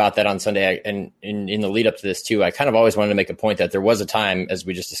writing about that on Sunday and in the lead up to this too, I kind of always wanted to make a point that there was a time, as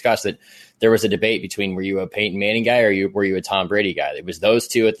we just discussed, that there was a debate between were you a Peyton Manning guy or were you a Tom Brady guy? It was those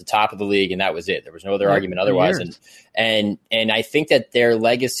two at the top of the league, and that was it. There was no other argument otherwise. And I think that their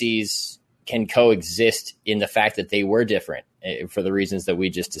legacies can coexist in the fact that they were different for the reasons that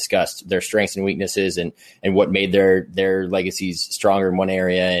we just discussed, their strengths and weaknesses and what made their legacies stronger in one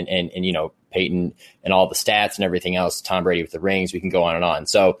area and Peyton and all the stats and everything else, Tom Brady with the rings, we can go on and on.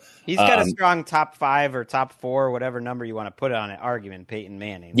 So he's got a strong top 5 or top 4, whatever number you want to put on it, argument, Peyton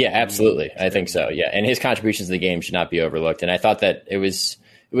Manning. Yeah, absolutely. I think so. Yeah. And his contributions to the game should not be overlooked. And I thought that I was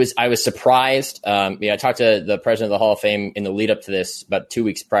surprised. I talked to the president of the Hall of Fame in the lead up to this about 2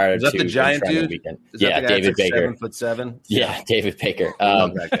 weeks prior to the giant dude. Weekend. Yeah, David Baker. 7'7". Yeah, David Baker. I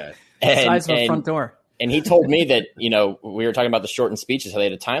love that guy. The size of a front door. And he told me that, we were talking about the shortened speeches, how they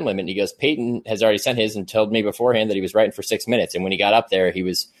had a time limit. And he goes, Peyton has already sent his and told me beforehand that he was writing for 6 minutes. And when he got up there, he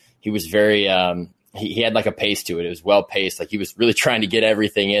was very, he had like a pace to it. It was well paced. Like he was really trying to get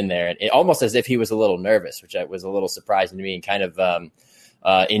everything in there, and almost as if he was a little nervous, which was a little surprising to me and kind of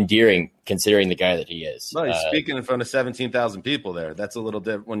endearing considering the guy that he is. Well, he's speaking in front of 17,000 people there. That's a little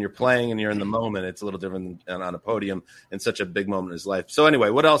different when you're playing and you're in the moment. It's a little different than on a podium in such a big moment in his life. So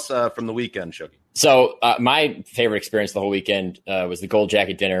anyway, what else from the weekend, Shooky? So my favorite experience the whole weekend was the Gold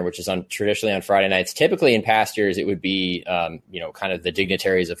Jacket Dinner, which is traditionally on Friday nights. Typically in past years, it would be, kind of the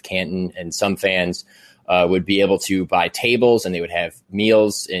dignitaries of Canton, and some fans would be able to buy tables and they would have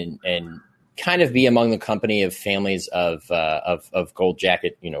meals and kind of be among the company of families of Gold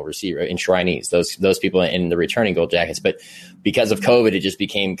Jacket, receiver enshrinees, those people in the returning Gold Jackets. But because of COVID, it just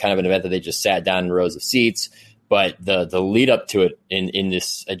became kind of an event that they just sat down in rows of seats. But the lead up to it in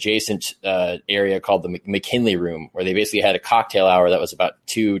this adjacent area called the McKinley Room, where they basically had a cocktail hour that was about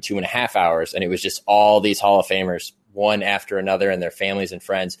 2.5 hours. And it was just all these Hall of Famers, one after another, and their families and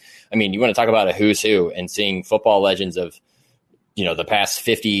friends. I mean, you want to talk about a who's who, and seeing football legends of, the past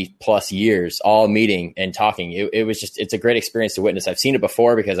 50 plus years all meeting and talking. It's a great experience to witness. I've seen it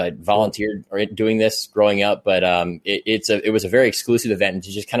before because I volunteered doing this growing up, but it was a very exclusive event, and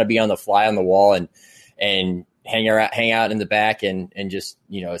to just kind of be on the fly on the wall and hang out in the back and just,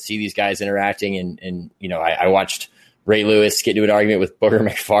 see these guys interacting. And I watched Ray Lewis get into an argument with Booger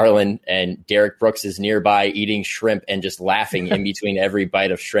McFarland, and Derek Brooks is nearby eating shrimp and just laughing in between every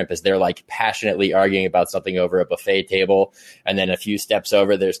bite of shrimp as they're like passionately arguing about something over a buffet table. And then a few steps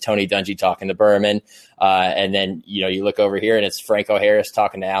over, there's Tony Dungy talking to Berman. And then, you look over here and it's Franco Harris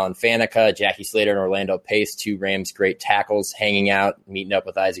talking to Alan Faneca, Jackie Slater and Orlando Pace, two Rams great tackles, hanging out, meeting up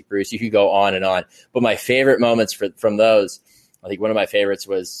with Isaac Bruce. You could go on and on. But my favorite moments from those, I think one of my favorites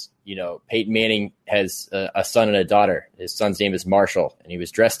was, Peyton Manning has a son and a daughter. His son's name is Marshall, and he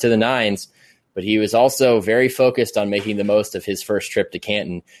was dressed to the nines, but he was also very focused on making the most of his first trip to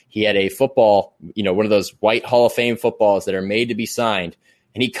Canton. He had a football, one of those white Hall of Fame footballs that are made to be signed,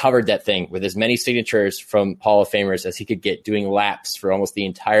 And he covered that thing with as many signatures from Hall of Famers as he could get, doing laps for almost the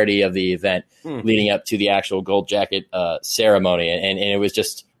entirety of the event leading up to the actual gold jacket ceremony. And it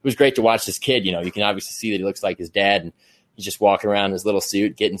was great to watch this kid. You know, you can obviously see that he looks like his dad, and he's just walking around in his little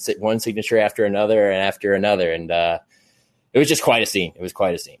suit, getting one signature after another and after another. And it was just quite a scene. It was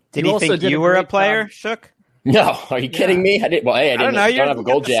quite a scene. Did he think you were a player, Shook? No, are you kidding me? I don't have a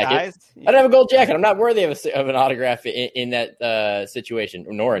gold jacket. I don't have a gold jacket. I'm not worthy of an autograph in that situation,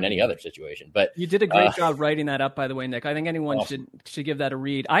 nor in any other situation. But you did a great job writing that up, by the way, Nick. I think anyone should give that a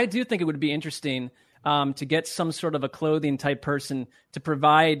read. I do think it would be interesting to get some sort of a clothing type person to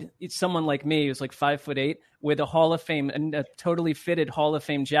provide someone like me, who's like 5'8", with a Hall of Fame and a totally fitted Hall of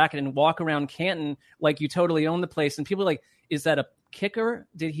Fame jacket, and walk around Canton like you totally own the place. And people are like, "Is that a kicker?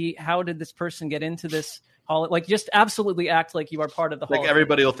 How did this person get into this?" Like, just absolutely act like you are part of the Hall. Like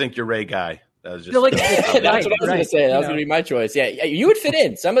everybody will think you're Ray Guy. That was just that's what I was going to say. That was going to be my choice. Yeah, you would fit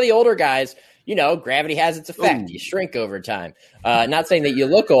in. Some of the older guys, you know, gravity has its effect. You shrink over time. Not saying that you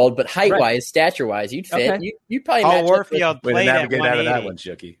look old, but height-wise, stature-wise, you'd fit. Okay. You'd probably match Warfield played at 180. Out of that one,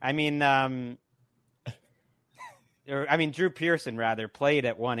 Shooky. I mean, Drew Pearson rather played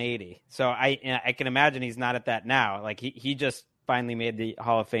at 180. So I can imagine he's not at that now. Like he just finally made the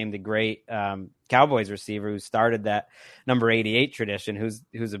Hall of Fame, the great Cowboys receiver who started that number 88 tradition,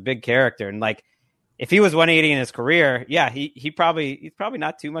 who's a big character. And like, if he was 180 in his career, yeah, he's probably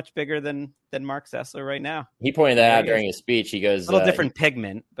not too much bigger than Mark Sessler right now. He pointed that out during his speech. He goes, a little different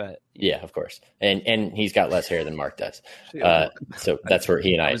pigment, but yeah, of course. And he's got less hair than Mark does. So that's where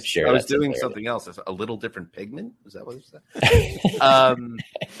he and I share. I was doing something else. A little different pigment. Is that what you said?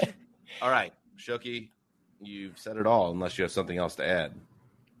 All right, Shooky. You've said it all, unless you have something else to add.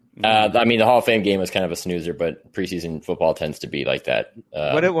 I mean, the Hall of Fame game was kind of a snoozer, but preseason football tends to be like that.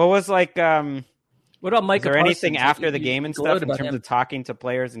 What was like? What about Micah? Is there anything after the game and stuff in terms of talking to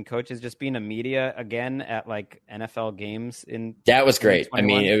players and coaches, just being a media again at like NFL games? That was great. I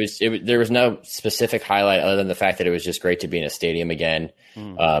mean, there was no specific highlight other than the fact that it was just great to be in a stadium again,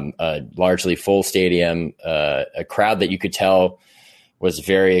 a largely full stadium, a crowd that you could tell was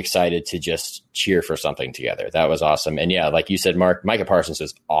very excited to just cheer for something together. That was awesome. And yeah, like you said, Mark, Micah Parsons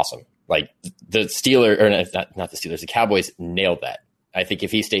is awesome. Like the the Cowboys nailed that. I think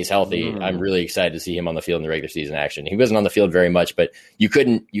if he stays healthy, I'm really excited to see him on the field in the regular season action. He wasn't on the field very much, but you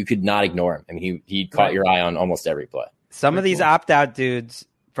could not ignore him. I mean, he caught your eye on almost every play. Some of these opt-out dudes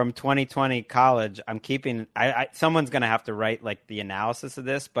from 2020 college, I'm keeping, someone's going to have to write like the analysis of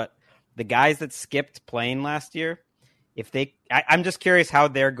this, but the guys that skipped playing last year, I'm just curious how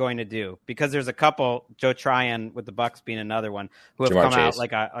they're going to do, because there's a couple, Joe Tryon with the Bucs being another one, who have come out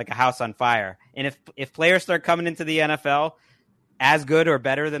like a house on fire. And if players start coming into the NFL as good or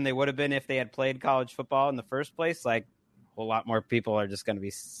better than they would have been if they had played college football in the first place, like a whole lot more people are just going to be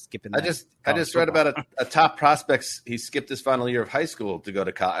skipping. I just read about a top prospects. He skipped his final year of high school to go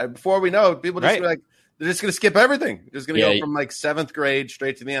to college. Before we know it, people just be like, they're just going to skip everything. They're just going to go from like 7th grade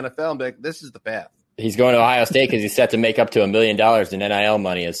straight to the NFL and be like, this is the path. He's going to Ohio State because he's set to make up to $1 million in NIL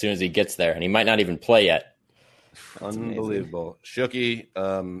money as soon as he gets there, and he might not even play yet. That's unbelievable. Shooky,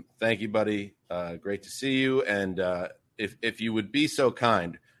 thank you, buddy. Great to see you. And if you would be so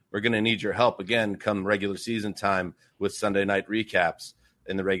kind, we're going to need your help again come regular season time with Sunday night recaps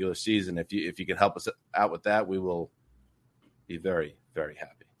in the regular season. If you can help us out with that, we will be very, very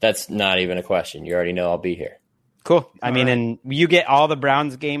happy. That's not even a question. You already know I'll be here. Cool. And you get all the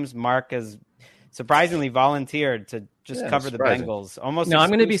Browns games. Mark has surprisingly volunteered to just cover the Bengals. Almost. No, I'm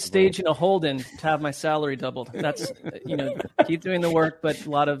going to be staging a hold-in to have my salary doubled. That's, keep doing the work, but a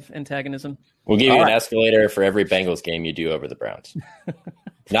lot of antagonism. We'll give you an escalator for every Bengals game you do over the Browns.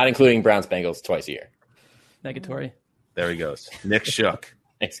 Not including Browns-Bengals twice a year. Negatory. There he goes. Nick Shook.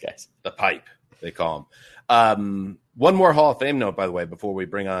 Thanks, guys. The pipe, they call him. One more Hall of Fame note, by the way, before we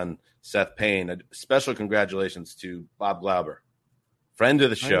bring on Seth Payne. A special congratulations to Bob Glauber, friend of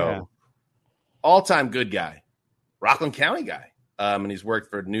the show, all-time good guy, Rockland County guy. And he's worked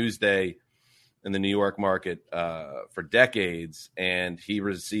for Newsday in the New York market for decades, and he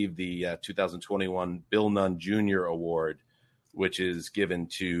received the 2021 Bill Nunn Jr. Award, which is given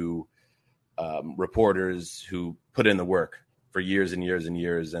to reporters who put in the work for years and years and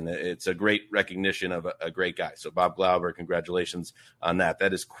years, and it's a great recognition of a great guy. So Bob Glauber, congratulations on that.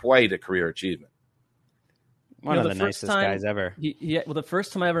 That is quite a career achievement. One of the nicest guys ever. Well, the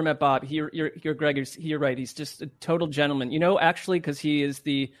first time I ever met Bob, you're Greg, you're right. He's just a total gentleman. Actually, because he is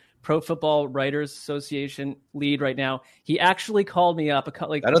the Pro Football Writers Association lead right now, he actually called me up.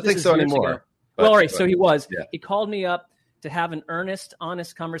 I don't think so anymore. Well, all right, so he was. Yeah. He called me up to have an earnest,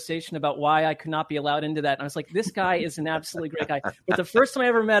 honest conversation about why I could not be allowed into that. And I was like, this guy is an absolutely great guy. But the first time I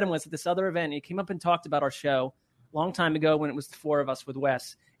ever met him was at this other event. He came up and talked about our show a long time ago when it was the four of us with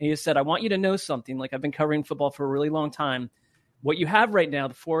Wes. And he just said, I want you to know something. Like, I've been covering football for a really long time. What you have right now,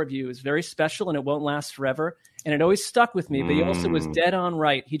 the four of you, is very special and it won't last forever. And it always stuck with me, but he also was dead on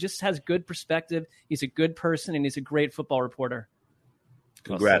right. He just has good perspective. He's a good person and he's a great football reporter.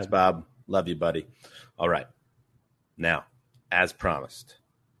 Congrats, Bob. Love you, buddy. All right. Now, as promised,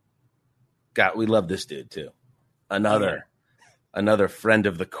 God, we love this dude too. Another friend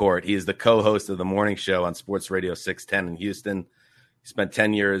of the court. He is the co-host of the morning show on Sports Radio 610 in Houston. He spent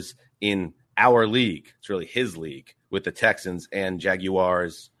 10 years in our league. It's really his league with the Texans and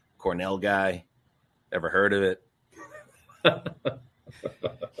Jaguars. Cornell guy. Ever heard of it?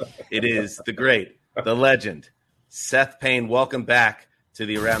 It is the great, the legend, Seth Payne. Welcome back to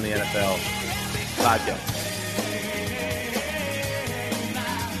the Around the NFL podcast.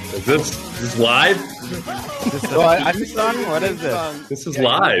 Is this live? What is this? This is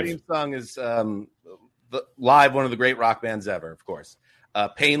live. The theme song is live, one of the great rock bands ever, of course.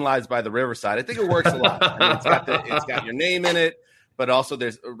 Pain Lies by the Riverside. I think it works a lot. I mean, it's got your name in it, but also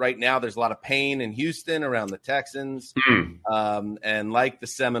there's a lot of pain in Houston around the Texans. And like the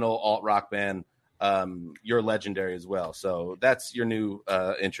seminal alt-rock band, you're legendary as well. So that's your new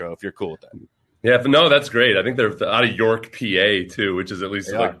intro, if you're cool with that. Yeah, but no, that's great. I think they're out of York, PA, too, which is at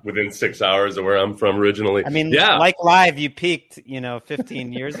least like within 6 hours of where I'm from originally. I mean, like live, you peaked,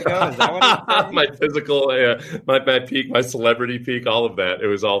 15 years ago. Is that what it is? My physical, my peak, my celebrity peak, all of that. It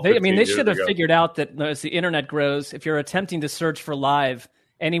was all. They should have figured out that as the internet grows, if you're attempting to search for live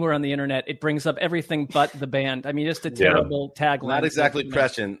anywhere on the internet, it brings up everything but the band. I mean, just a terrible tagline. Not exactly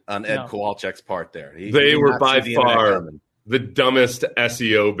prescient on Ed Kowalczyk's part there. They were by far the dumbest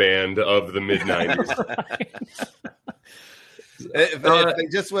SEO band of the mid-90s. If they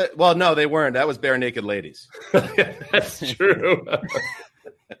just went, well, no, they weren't. That was Bare Naked Ladies. That's true.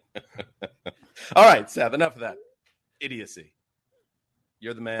 All right, Seth, enough of that idiocy.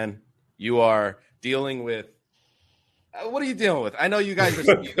 You're the man. You are dealing with what are you dealing with? I know you guys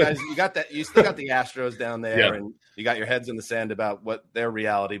you got that. You still got the Astros down there, and you got your heads in the sand about what their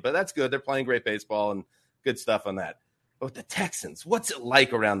reality. But that's good. They're playing great baseball and good stuff on that. But with the Texans, what's it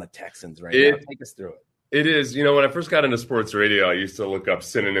like around the Texans right now? Take us through it. It is. When I first got into sports radio, I used to look up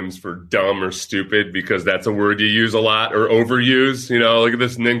synonyms for dumb or stupid because that's a word you use a lot or overuse. Look at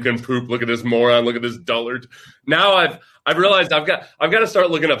this nincompoop. Look at this moron. Look at this dullard. Now I've realized I've got to start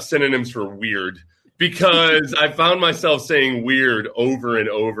looking up synonyms for weird because I found myself saying weird over and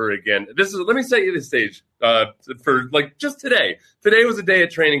over again. Let me set you the stage for just today. Today was a day at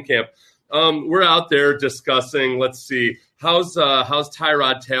training camp. We're out there discussing, let's see, how's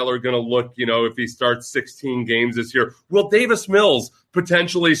Tyrod Taylor going to look, if he starts 16 games this year? Will Davis Mills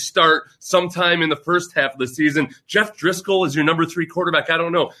potentially start sometime in the first half of the season? Jeff Driscoll is your number 3 quarterback. I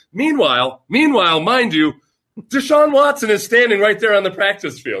don't know. Meanwhile, mind you, Deshaun Watson is standing right there on the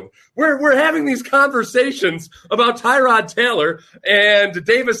practice field. We're having these conversations about Tyrod Taylor and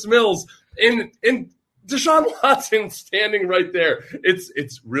Davis Mills in Deshaun Watson standing right there.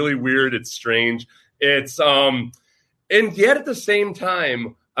 It's really weird. It's strange. It's and yet at the same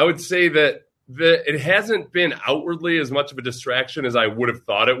time, I would say that it hasn't been outwardly as much of a distraction as I would have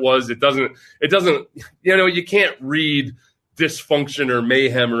thought it was. It doesn't. You can't read dysfunction or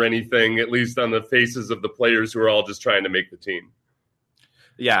mayhem or anything, at least on the faces of the players who are all just trying to make the team.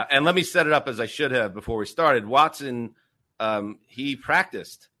 Yeah, and let me set it up as I should have before we started. Watson, he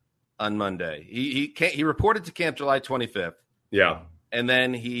practiced on Monday. He reported to camp July 25th. Yeah. And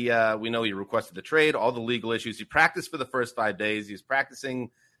then we know he requested the trade, all the legal issues. He practiced for the first 5 days. He was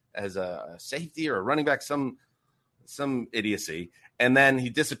practicing as a safety or a running back, some idiocy. And then he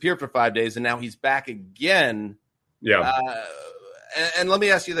disappeared for 5 days, and now he's back again. Yeah. And let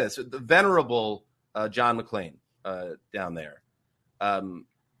me ask you this. The venerable John McClain down there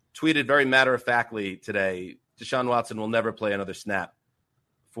tweeted very matter-of-factly today, Deshaun Watson will never play another snap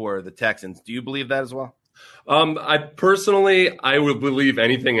for the Texans. Do you believe that as well? I would believe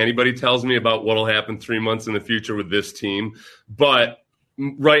anything anybody tells me about what will happen 3 months in the future with this team. But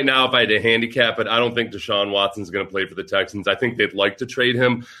right now, if I had to handicap it, I don't think Deshaun Watson's going to play for the Texans. I think they'd like to trade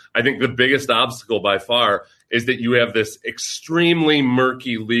him. I think the biggest obstacle by far is that you have this extremely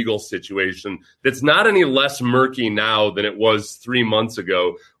murky legal situation that's not any less murky now than it was 3 months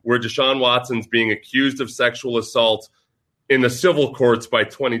ago, where Deshaun Watson's being accused of sexual assault in the civil courts by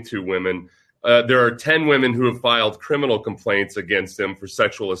 22 women. There are 10 women who have filed criminal complaints against him for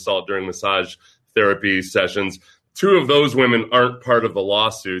sexual assault during massage therapy sessions. 2 of those women aren't part of the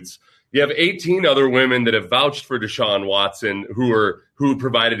lawsuits. You have 18 other women that have vouched for Deshaun Watson who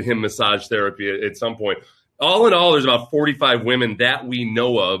provided him massage therapy at some point. All in all, there's about 45 women that we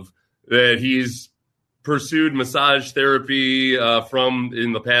know of that he's pursued massage therapy from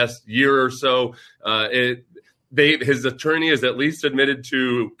in the past year or so. His attorney has at least admitted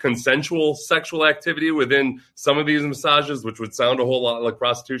to consensual sexual activity within some of these massages, which would sound a whole lot like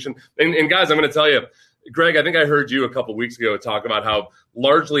prostitution. And guys, I'm going to tell you, Greg, I think I heard you a couple weeks ago talk about how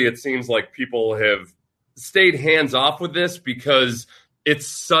largely it seems like people have stayed hands off with this because it's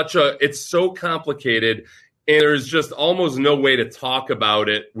so complicated. And there's just almost no way to talk about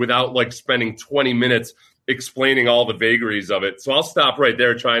it without like spending 20 minutes explaining all the vagaries of it. So I'll stop right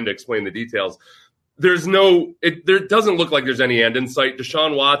there trying to explain the details. There doesn't look like there's any end in sight.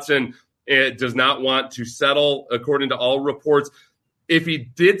 Deshaun Watson does not want to settle, according to all reports. If he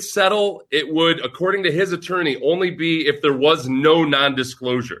did settle, it would, according to his attorney, only be if there was no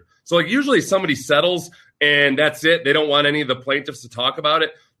non-disclosure. So like usually somebody settles and that's it. They don't want any of the plaintiffs to talk about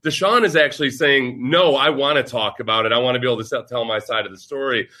it. Deshaun is actually saying, no, I want to talk about it. I want to be able to tell my side of the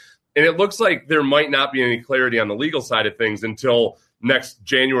story. And it looks like there might not be any clarity on the legal side of things until next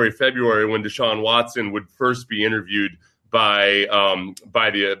January, February, when Deshaun Watson would first be interviewed by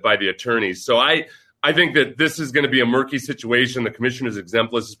the attorneys. So I think that this is going to be a murky situation. The commissioner's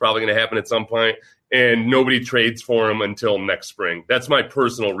exemplis is probably going to happen at some point, and nobody trades for him until next spring. That's my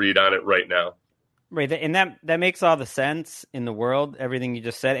personal read on it right now. Right, and that makes all the sense in the world, everything you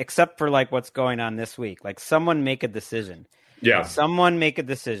just said, except for like what's going on this week. Like someone make a decision. Yeah. Someone make a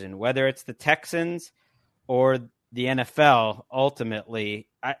decision, whether it's the Texans or the NFL. Ultimately,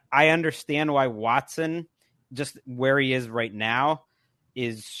 I understand why Watson, just where he is right now,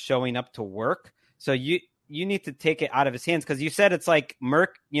 is showing up to work. So you need to take it out of his hands, because you said it's like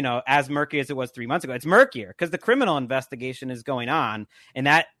as murky as it was 3 months ago. It's murkier because the criminal investigation is going on, and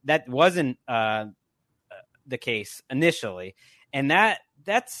that wasn't the case initially, and that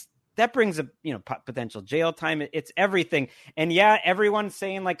brings a potential jail time. It's everything, and yeah, everyone's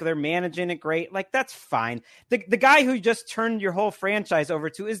saying like they're managing it great. Like that's fine. The guy who just turned your whole franchise over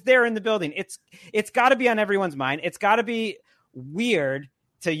to is there in the building. It's got to be on everyone's mind. It's got to be weird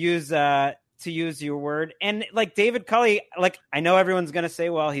to use your word. And like David Culley, like I know everyone's gonna say,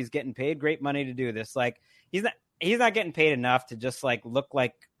 well, he's getting paid great money to do this. Like he's not getting paid enough to just like look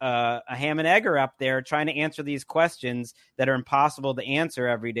like a ham and egger up there trying to answer these questions that are impossible to answer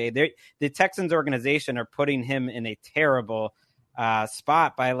every day. The Texans organization are putting him in a terrible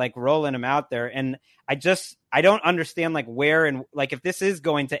spot by like rolling him out there. And I don't understand like where, and like if this is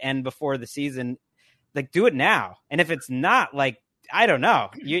going to end before the season, like do it now. And if it's not, like I don't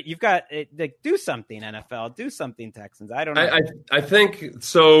know. You've got like do something, NFL. Do something, Texans. I don't know. I think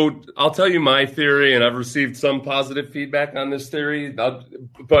so. I'll tell you my theory, and I've received some positive feedback on this theory.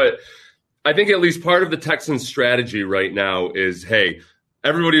 But I think at least part of the Texans' strategy right now is, hey,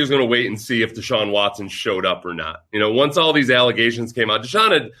 everybody was going to wait and see if Deshaun Watson showed up or not. Once all these allegations came out,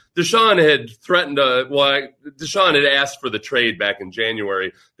 Deshaun had threatened Deshaun had asked for the trade back in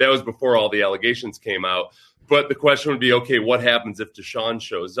January. That was before all the allegations came out. But the question would be, okay, what happens if Deshaun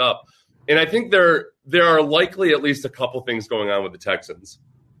shows up? And I think there are likely at least a couple things going on with the Texans.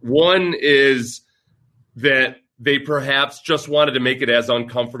 One is that they perhaps just wanted to make it as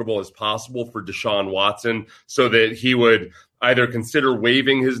uncomfortable as possible for Deshaun Watson so that he would either consider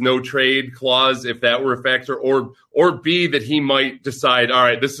waiving his no trade clause if that were a factor, or B, that he might decide, all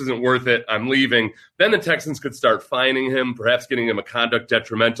right, this isn't worth it, I'm leaving. Then the Texans could start fining him, perhaps getting him a conduct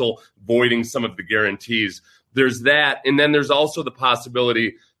detrimental, voiding some of the guarantees. There's that. And then there's also the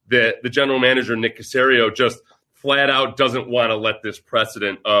possibility that the general manager, Nick Caserio, just flat out doesn't want to let this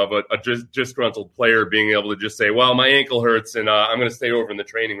precedent of a disgruntled player being able to just say, well, my ankle hurts and I'm going to stay over in the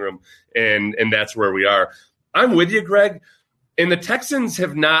training room. And that's where we are. I'm with you, Greg. And the Texans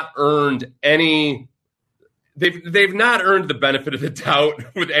have not earned any – they've not earned the benefit of the doubt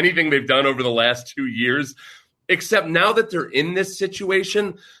with anything they've done over the last 2 years, except now that they're in this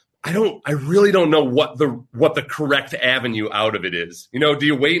situation – I really don't know what the correct avenue out of it is. Do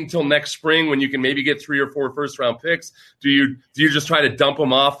you wait until next spring when you can maybe get 3 or 4 first round picks? Do you just try to dump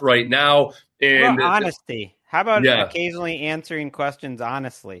them off right now? And honesty. How about occasionally answering questions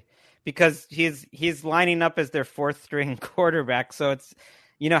honestly? Because he's lining up as their 4th string quarterback. So it's,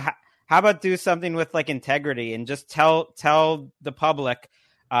 how about do something with like integrity and just tell the public,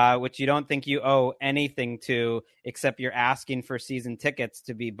 which you don't think you owe anything to, except you're asking for season tickets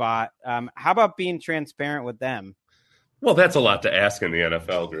to be bought. How about being transparent with them? Well, that's a lot to ask in the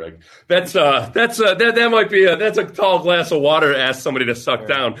NFL, Greg. That might be that's a tall glass of water to ask somebody to suck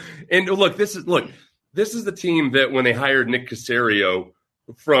down. And look, this is the team that when they hired Nick Caserio,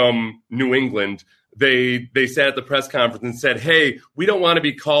 from New England, they sat at the press conference and said, hey, we don't want to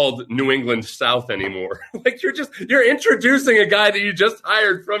be called New England South anymore. Like you're introducing a guy that you just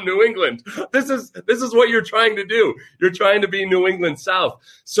hired from New England. This is what you're trying to do. You're trying to be New England South.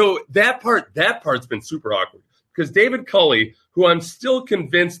 So that part's been super awkward because David Culley, who I'm still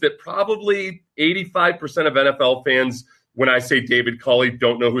convinced that probably 85% of NFL fans, when I say David Culley,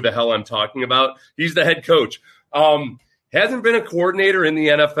 don't know who the hell I'm talking about. He's the head coach. Hasn't been a coordinator in the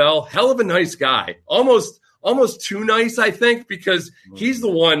NFL. Hell of a nice guy. Almost too nice, I think, because he's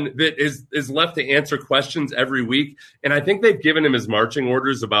the one that is left to answer questions every week. And I think they've given him his marching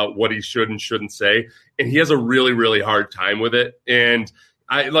orders about what he should and shouldn't say. And he has a really, really hard time with it. And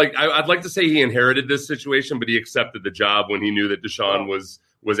I'd like to say he inherited this situation, but he accepted the job when he knew that Deshaun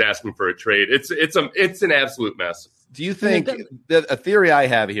was asking for a trade. It's an absolute mess. Do you think that a theory I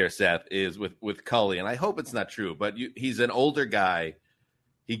have here, Seth, is with Culley, and I hope it's not true, but he's an older guy.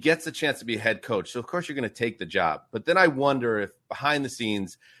 He gets a chance to be a head coach. So, of course, you're going to take the job. But then I wonder if behind the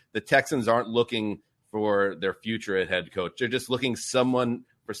scenes, the Texans aren't looking for their future at head coach. They're just looking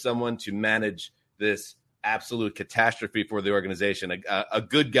for someone to manage this absolute catastrophe for the organization, a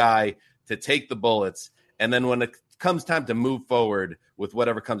good guy to take the bullets. And then when it comes time to move forward with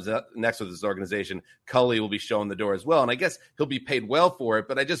whatever comes up next with this organization, Culley will be shown the door as well. And I guess he'll be paid well for it.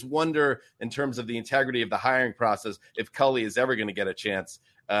 But I just wonder, in terms of the integrity of the hiring process, if Culley is ever going to get a chance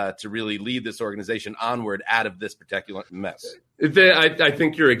to really lead this organization onward out of this particular mess. I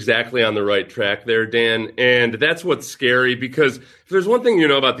think you're exactly on the right track there, Dan. And that's what's scary, because if there's one thing you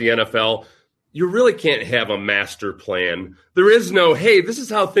know about the NFL, you really can't have a master plan. There is no, hey, this is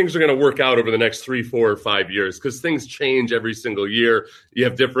how things are going to work out over the next 3, 4, or 5 years, because things change every single year. You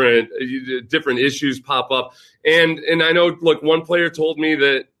have different issues pop up. And I know, look, one player told me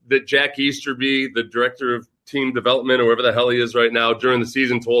that Jack Easterby, the director of team development or whatever the hell he is right now, during the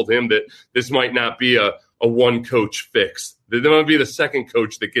season told him that this might not be a one coach fix. There might be the second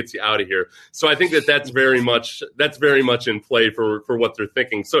coach that gets you out of here. So I think that's very much in play for what they're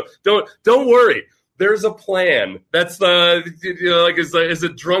thinking. So don't worry. There's a plan. That's as a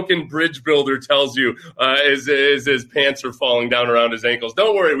drunken bridge builder tells you, as his pants are falling down around his ankles.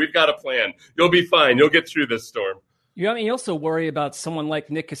 Don't worry, we've got a plan. You'll be fine. You'll get through this storm. You also worry about someone like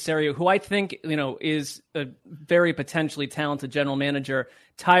Nick Caserio, who I think is a very potentially talented general manager,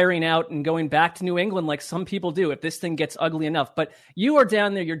 tiring out and going back to New England like some people do if this thing gets ugly enough. But you are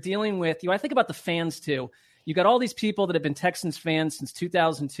down there, you're dealing with, I think about the fans too. You got all these people that have been Texans fans since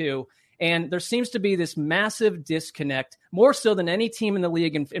 2002, and there seems to be this massive disconnect, more so than any team in the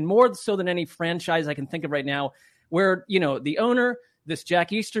league and more so than any franchise I can think of right now, where, the owner, this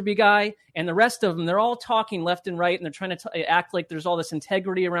Jack Easterby guy, and the rest of them, they're all talking left and right, and they're trying to act like there's all this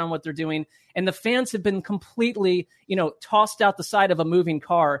integrity around what they're doing. And the fans have been completely, tossed out the side of a moving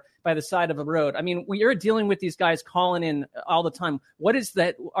car by the side of a road. I mean, you're dealing with these guys calling in all the time. What is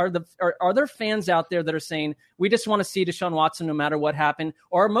that? Are there fans out there that are saying, we just want to see Deshaun Watson no matter what happened?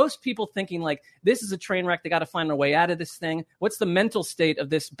 Or are most people thinking like, this is a train wreck, they got to find a way out of this thing? What's the mental state of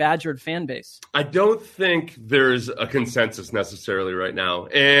this badgered fan base? I don't think there's a consensus necessarily right now.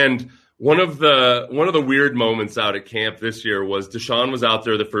 And one of the weird moments out at camp this year was Deshaun was out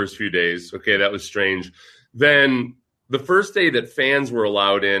there the first few days. Okay, that was strange. Then the first day that fans were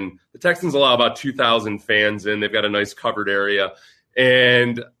allowed in, the Texans allow about 2,000 fans in. They've got a nice covered area.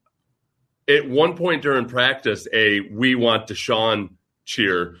 And at one point during practice, a "We want Deshaun"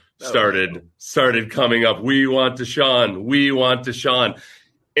 cheer started coming up. We want Deshaun. We want Deshaun.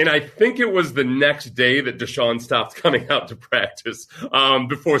 And I think it was the next day that Deshaun stopped coming out to practice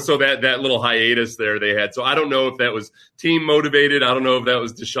before. So that little hiatus there they had. So I don't know if that was team motivated. I don't know if that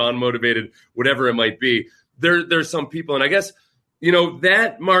was Deshaun motivated, whatever it might be. There's some people, and I guess,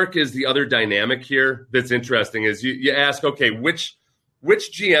 that, Mark, is the other dynamic here that's interesting is you ask, okay, which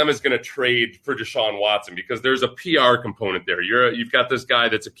GM is going to trade for Deshaun Watson? Because there's a PR component there. You've got this guy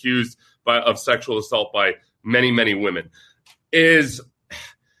that's accused of sexual assault by many, many women.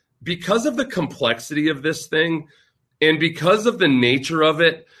 Because of the complexity of this thing and because of the nature of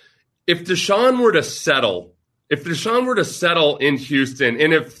it, if Deshaun were to settle in Houston,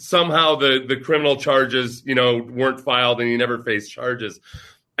 and if somehow the criminal charges, weren't filed and he never faced charges,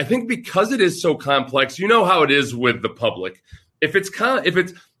 I think because it is so complex, how it is with the public. If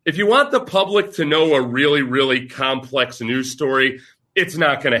you want the public to know a really, really complex news story, it's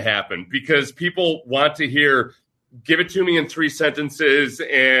not going to happen because people want to hear, give it to me in 3 sentences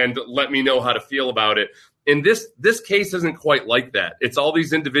and let me know how to feel about it. And this case isn't quite like that. It's all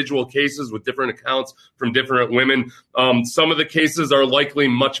these individual cases with different accounts from different women. Some of the cases are likely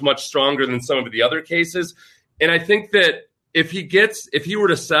much, much stronger than some of the other cases. And I think that if he were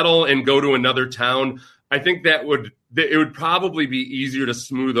to settle and go to another town, I think it would probably be easier to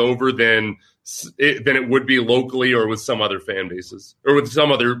smooth over than it would be locally or with some other fan bases or with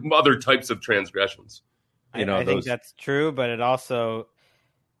some other types of transgressions. I think that's true, but it also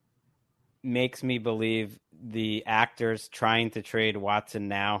makes me believe the actors trying to trade Watson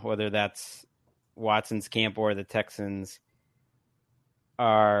now, whether that's Watson's camp or the Texans,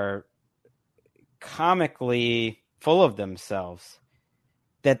 are comically full of themselves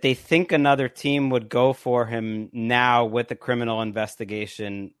that they think another team would go for him now with the criminal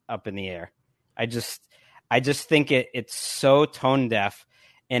investigation up in the air. I just think it's so tone deaf,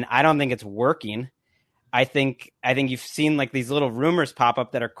 and I don't think it's working. I think you've seen like these little rumors pop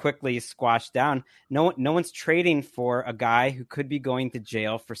up that are quickly squashed down. No one's trading for a guy who could be going to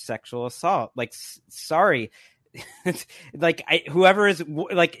jail for sexual assault. Like, sorry, like whoever is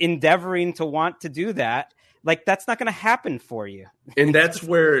like endeavoring to want to do that, like that's not going to happen for you. And that's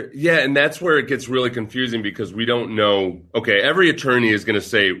where it gets really confusing because we don't know. Okay, every attorney is going to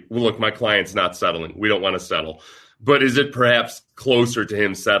say, well, look, my client's not settling. We don't want to settle. But is it perhaps closer to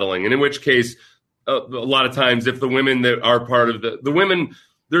him settling? And in which case, a lot of times, if the women that are part of the women,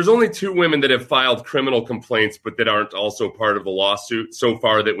 there's only 2 women that have filed criminal complaints, but that aren't also part of the lawsuit so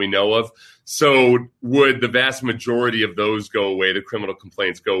far that we know of. So would the vast majority of those go away, the criminal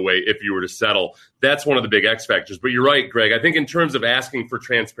complaints go away if you were to settle? That's one of the big X factors. But you're right, Greg. I think in terms of asking for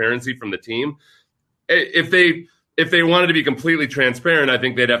transparency from the team, if they wanted to be completely transparent, I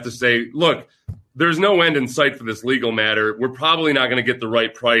think they'd have to say, look, there's no end in sight for this legal matter. We're probably not going to get the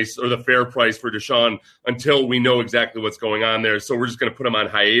right price or the fair price for Deshaun until we know exactly what's going on there. So we're just going to put him on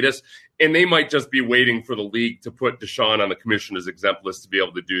hiatus. And they might just be waiting for the league to put Deshaun on the commissioner's exempt list to be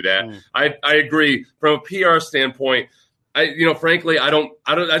able to do that. I agree. From a PR standpoint, frankly, I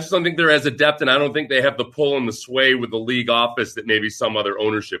just don't think they're as adept, and I don't think they have the pull and the sway with the league office that maybe some other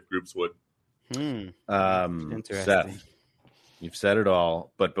ownership groups would. Interesting. Seth, you've said it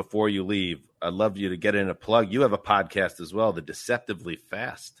all, but before you leave, I'd love you to get in a plug. You have a podcast as well, the Deceptively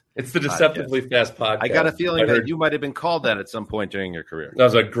Fast. It's the Deceptively Fast podcast. I got a feeling that you might have been called that at some point during your career. I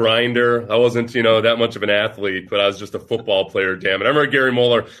was a grinder. I wasn't, that much of an athlete, but I was just a football player, damn it. I remember Gary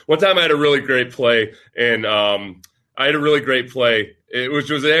Moeller. One time I had a really great play, which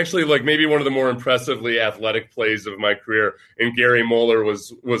was actually like maybe one of the more impressively athletic plays of my career. And Gary Moeller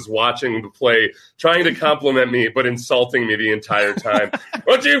was watching the play, trying to compliment me, but insulting me the entire time.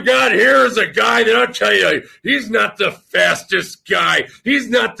 What you've got here is a guy that I'll tell you, he's not the fastest guy. He's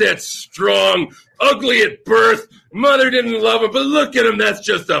not that strong, ugly at birth. Mother didn't love him, but look at him. That's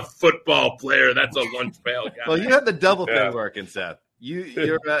just a football player. That's a lunch pail guy. Well, you had the double thing working, Seth.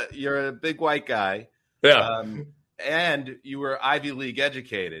 You're a big white guy. Yeah. And you were Ivy League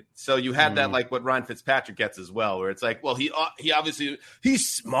educated. So you had that, like what Ryan Fitzpatrick gets as well, where it's like, well, he obviously, he's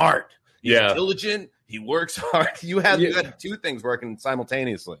smart. He's diligent. He works hard. You had 2 things working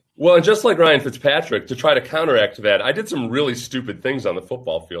simultaneously. Well, and just like Ryan Fitzpatrick, to try to counteract that, I did some really stupid things on the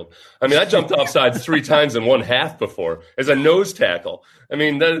football field. I mean, I jumped offsides 3 times in 1/2 before as a nose tackle. I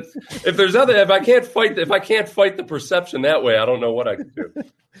mean, if I can't fight the perception that way, I don't know what I could do.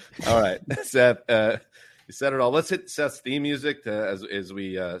 All right, Seth. You said it all. Let's hit Seth's theme music as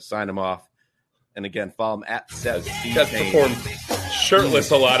we sign him off. And again, follow him at Seth. Seth performed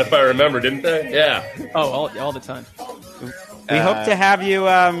shirtless a lot, if I remember, didn't they? Yeah. Oh, all the time. We hope to have you,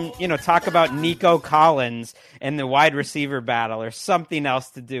 talk about Nico Collins and the wide receiver battle or something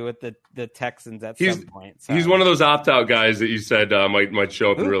else to do with the Texans at some point. So. He's one of those opt-out guys that you said might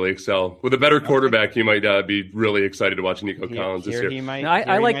show up and really excel. With a better quarterback, you might be really excited to watch Nico Collins this year.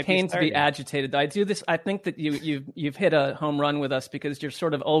 I like Payne to be agitated. I do this. I think that you've hit a home run with us because you're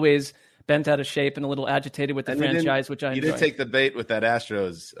sort of always bent out of shape and a little agitated with the franchise, which I enjoy. You didn't take the bait with that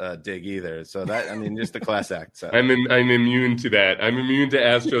Astros dig either. So just a class act. So. I'm immune to that. I'm immune to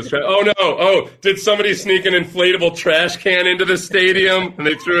Astros. Oh no! Oh, did somebody sneak an inflatable trash can into the stadium and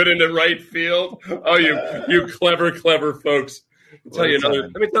they threw it into right field? Oh, you clever folks. Let me tell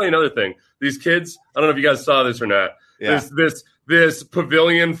you another thing. These kids, I don't know if you guys saw this or not. Yeah. This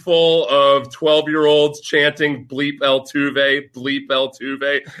pavilion full of 12-year-olds chanting "Bleep Altuve, Bleep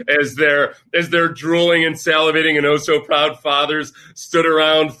Altuve" as they're drooling and salivating, and oh so proud fathers stood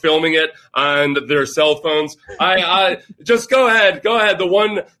around filming it on their cell phones. I just go ahead. The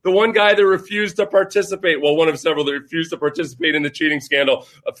one guy that refused to participate, well, one of several that refused to participate in the cheating scandal,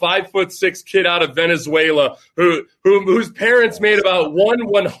 a 5'6" kid out of Venezuela whose parents made about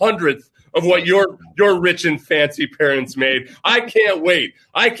 1/100th of what your rich and fancy parents made. I can't wait.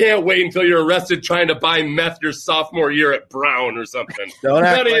 I can't wait until you're arrested trying to buy meth your sophomore year at Brown or something. None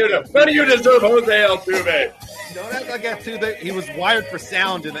of you deserve Jose Altuve. Don't act like that, too. He was wired for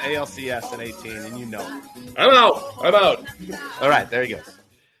sound in the ALCS at 18, and you know it. I'm out. All right, there he goes.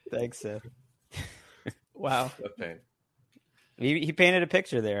 Thanks, Seth. Wow. He painted a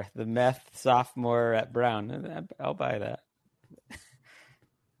picture there. The meth sophomore at Brown. I'll buy that.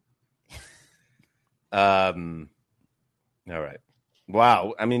 All right.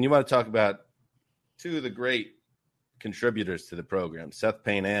 Wow. I mean, you want to talk about two of the great contributors to the program, Seth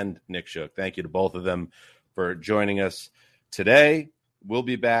Payne and Nick Shook. Thank you to both of them for joining us today. We'll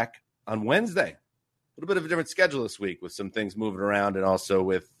be back on Wednesday. A little bit of a different schedule this week with some things moving around, and also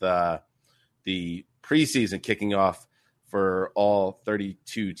with the preseason kicking off for all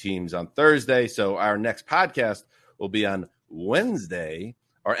 32 teams on Thursday. So our next podcast will be on Wednesday.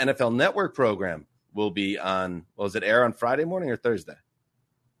 Our NFL Network program will be on, does it air on Friday morning or Thursday?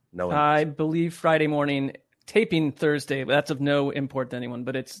 No, I believe Friday morning, taping Thursday, but that's of no import to anyone,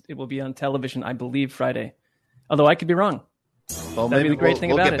 but it will be on television, I believe, Friday. Although I could be wrong. Well, that'd maybe be the great thing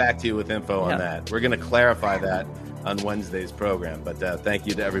we'll about get it. back to you with info on that. We're going to clarify that on Wednesday's program. But thank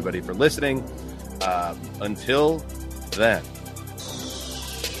you to everybody for listening. Until then,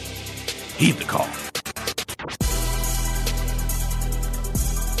 Heed the call.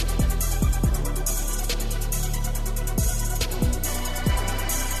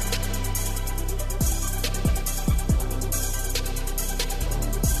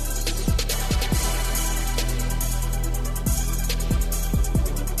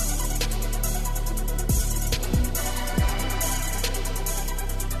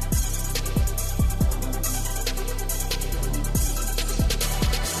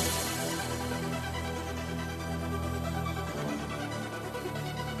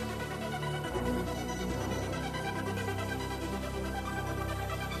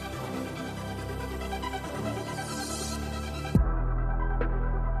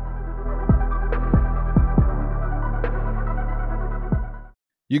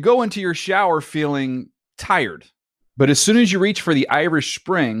 You go into your shower feeling tired, but as soon as you reach for the Irish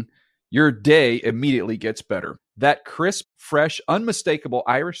Spring, your day immediately gets better. That crisp, fresh, unmistakable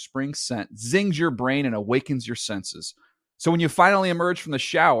Irish Spring scent zings your brain and awakens your senses. So when you finally emerge from the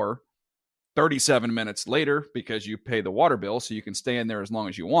shower 37 minutes later, because you pay the water bill so you can stay in there as long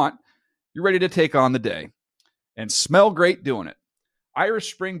as you want, you're ready to take on the day and smell great doing it.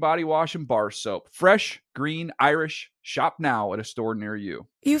 Irish Spring Body Wash and Bar Soap. Fresh, green, Irish. Shop now at a store near you.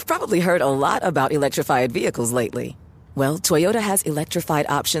 You've probably heard a lot about electrified vehicles lately. Well, Toyota has electrified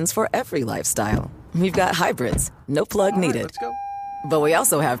options for every lifestyle. We've got hybrids, no plug needed. Let's go. But we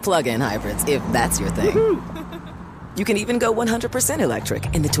also have plug-in hybrids, if that's your thing. You can even go 100%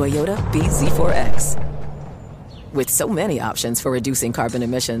 electric in the Toyota BZ4X. With so many options for reducing carbon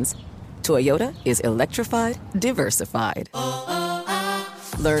emissions, Toyota is electrified, diversified.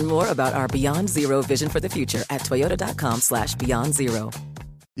 Learn more about our Beyond Zero vision for the future at toyota.com/Beyond Zero.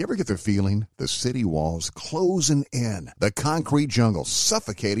 You ever get the feeling the city walls closing in, the concrete jungle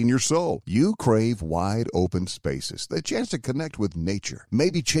suffocating your soul? You crave wide open spaces, the chance to connect with nature,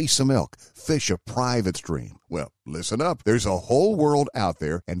 maybe chase some elk, fish a private stream. Well, listen up. There's a whole world out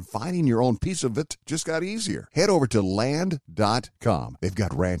there, and finding your own piece of it just got easier. Head over to land.com. They've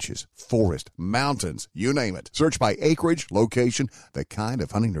got ranches, forest, mountains, you name it. Search by acreage, location, the kind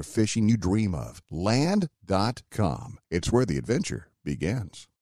of hunting or fishing you dream of. Land.com. It's where the adventure begins.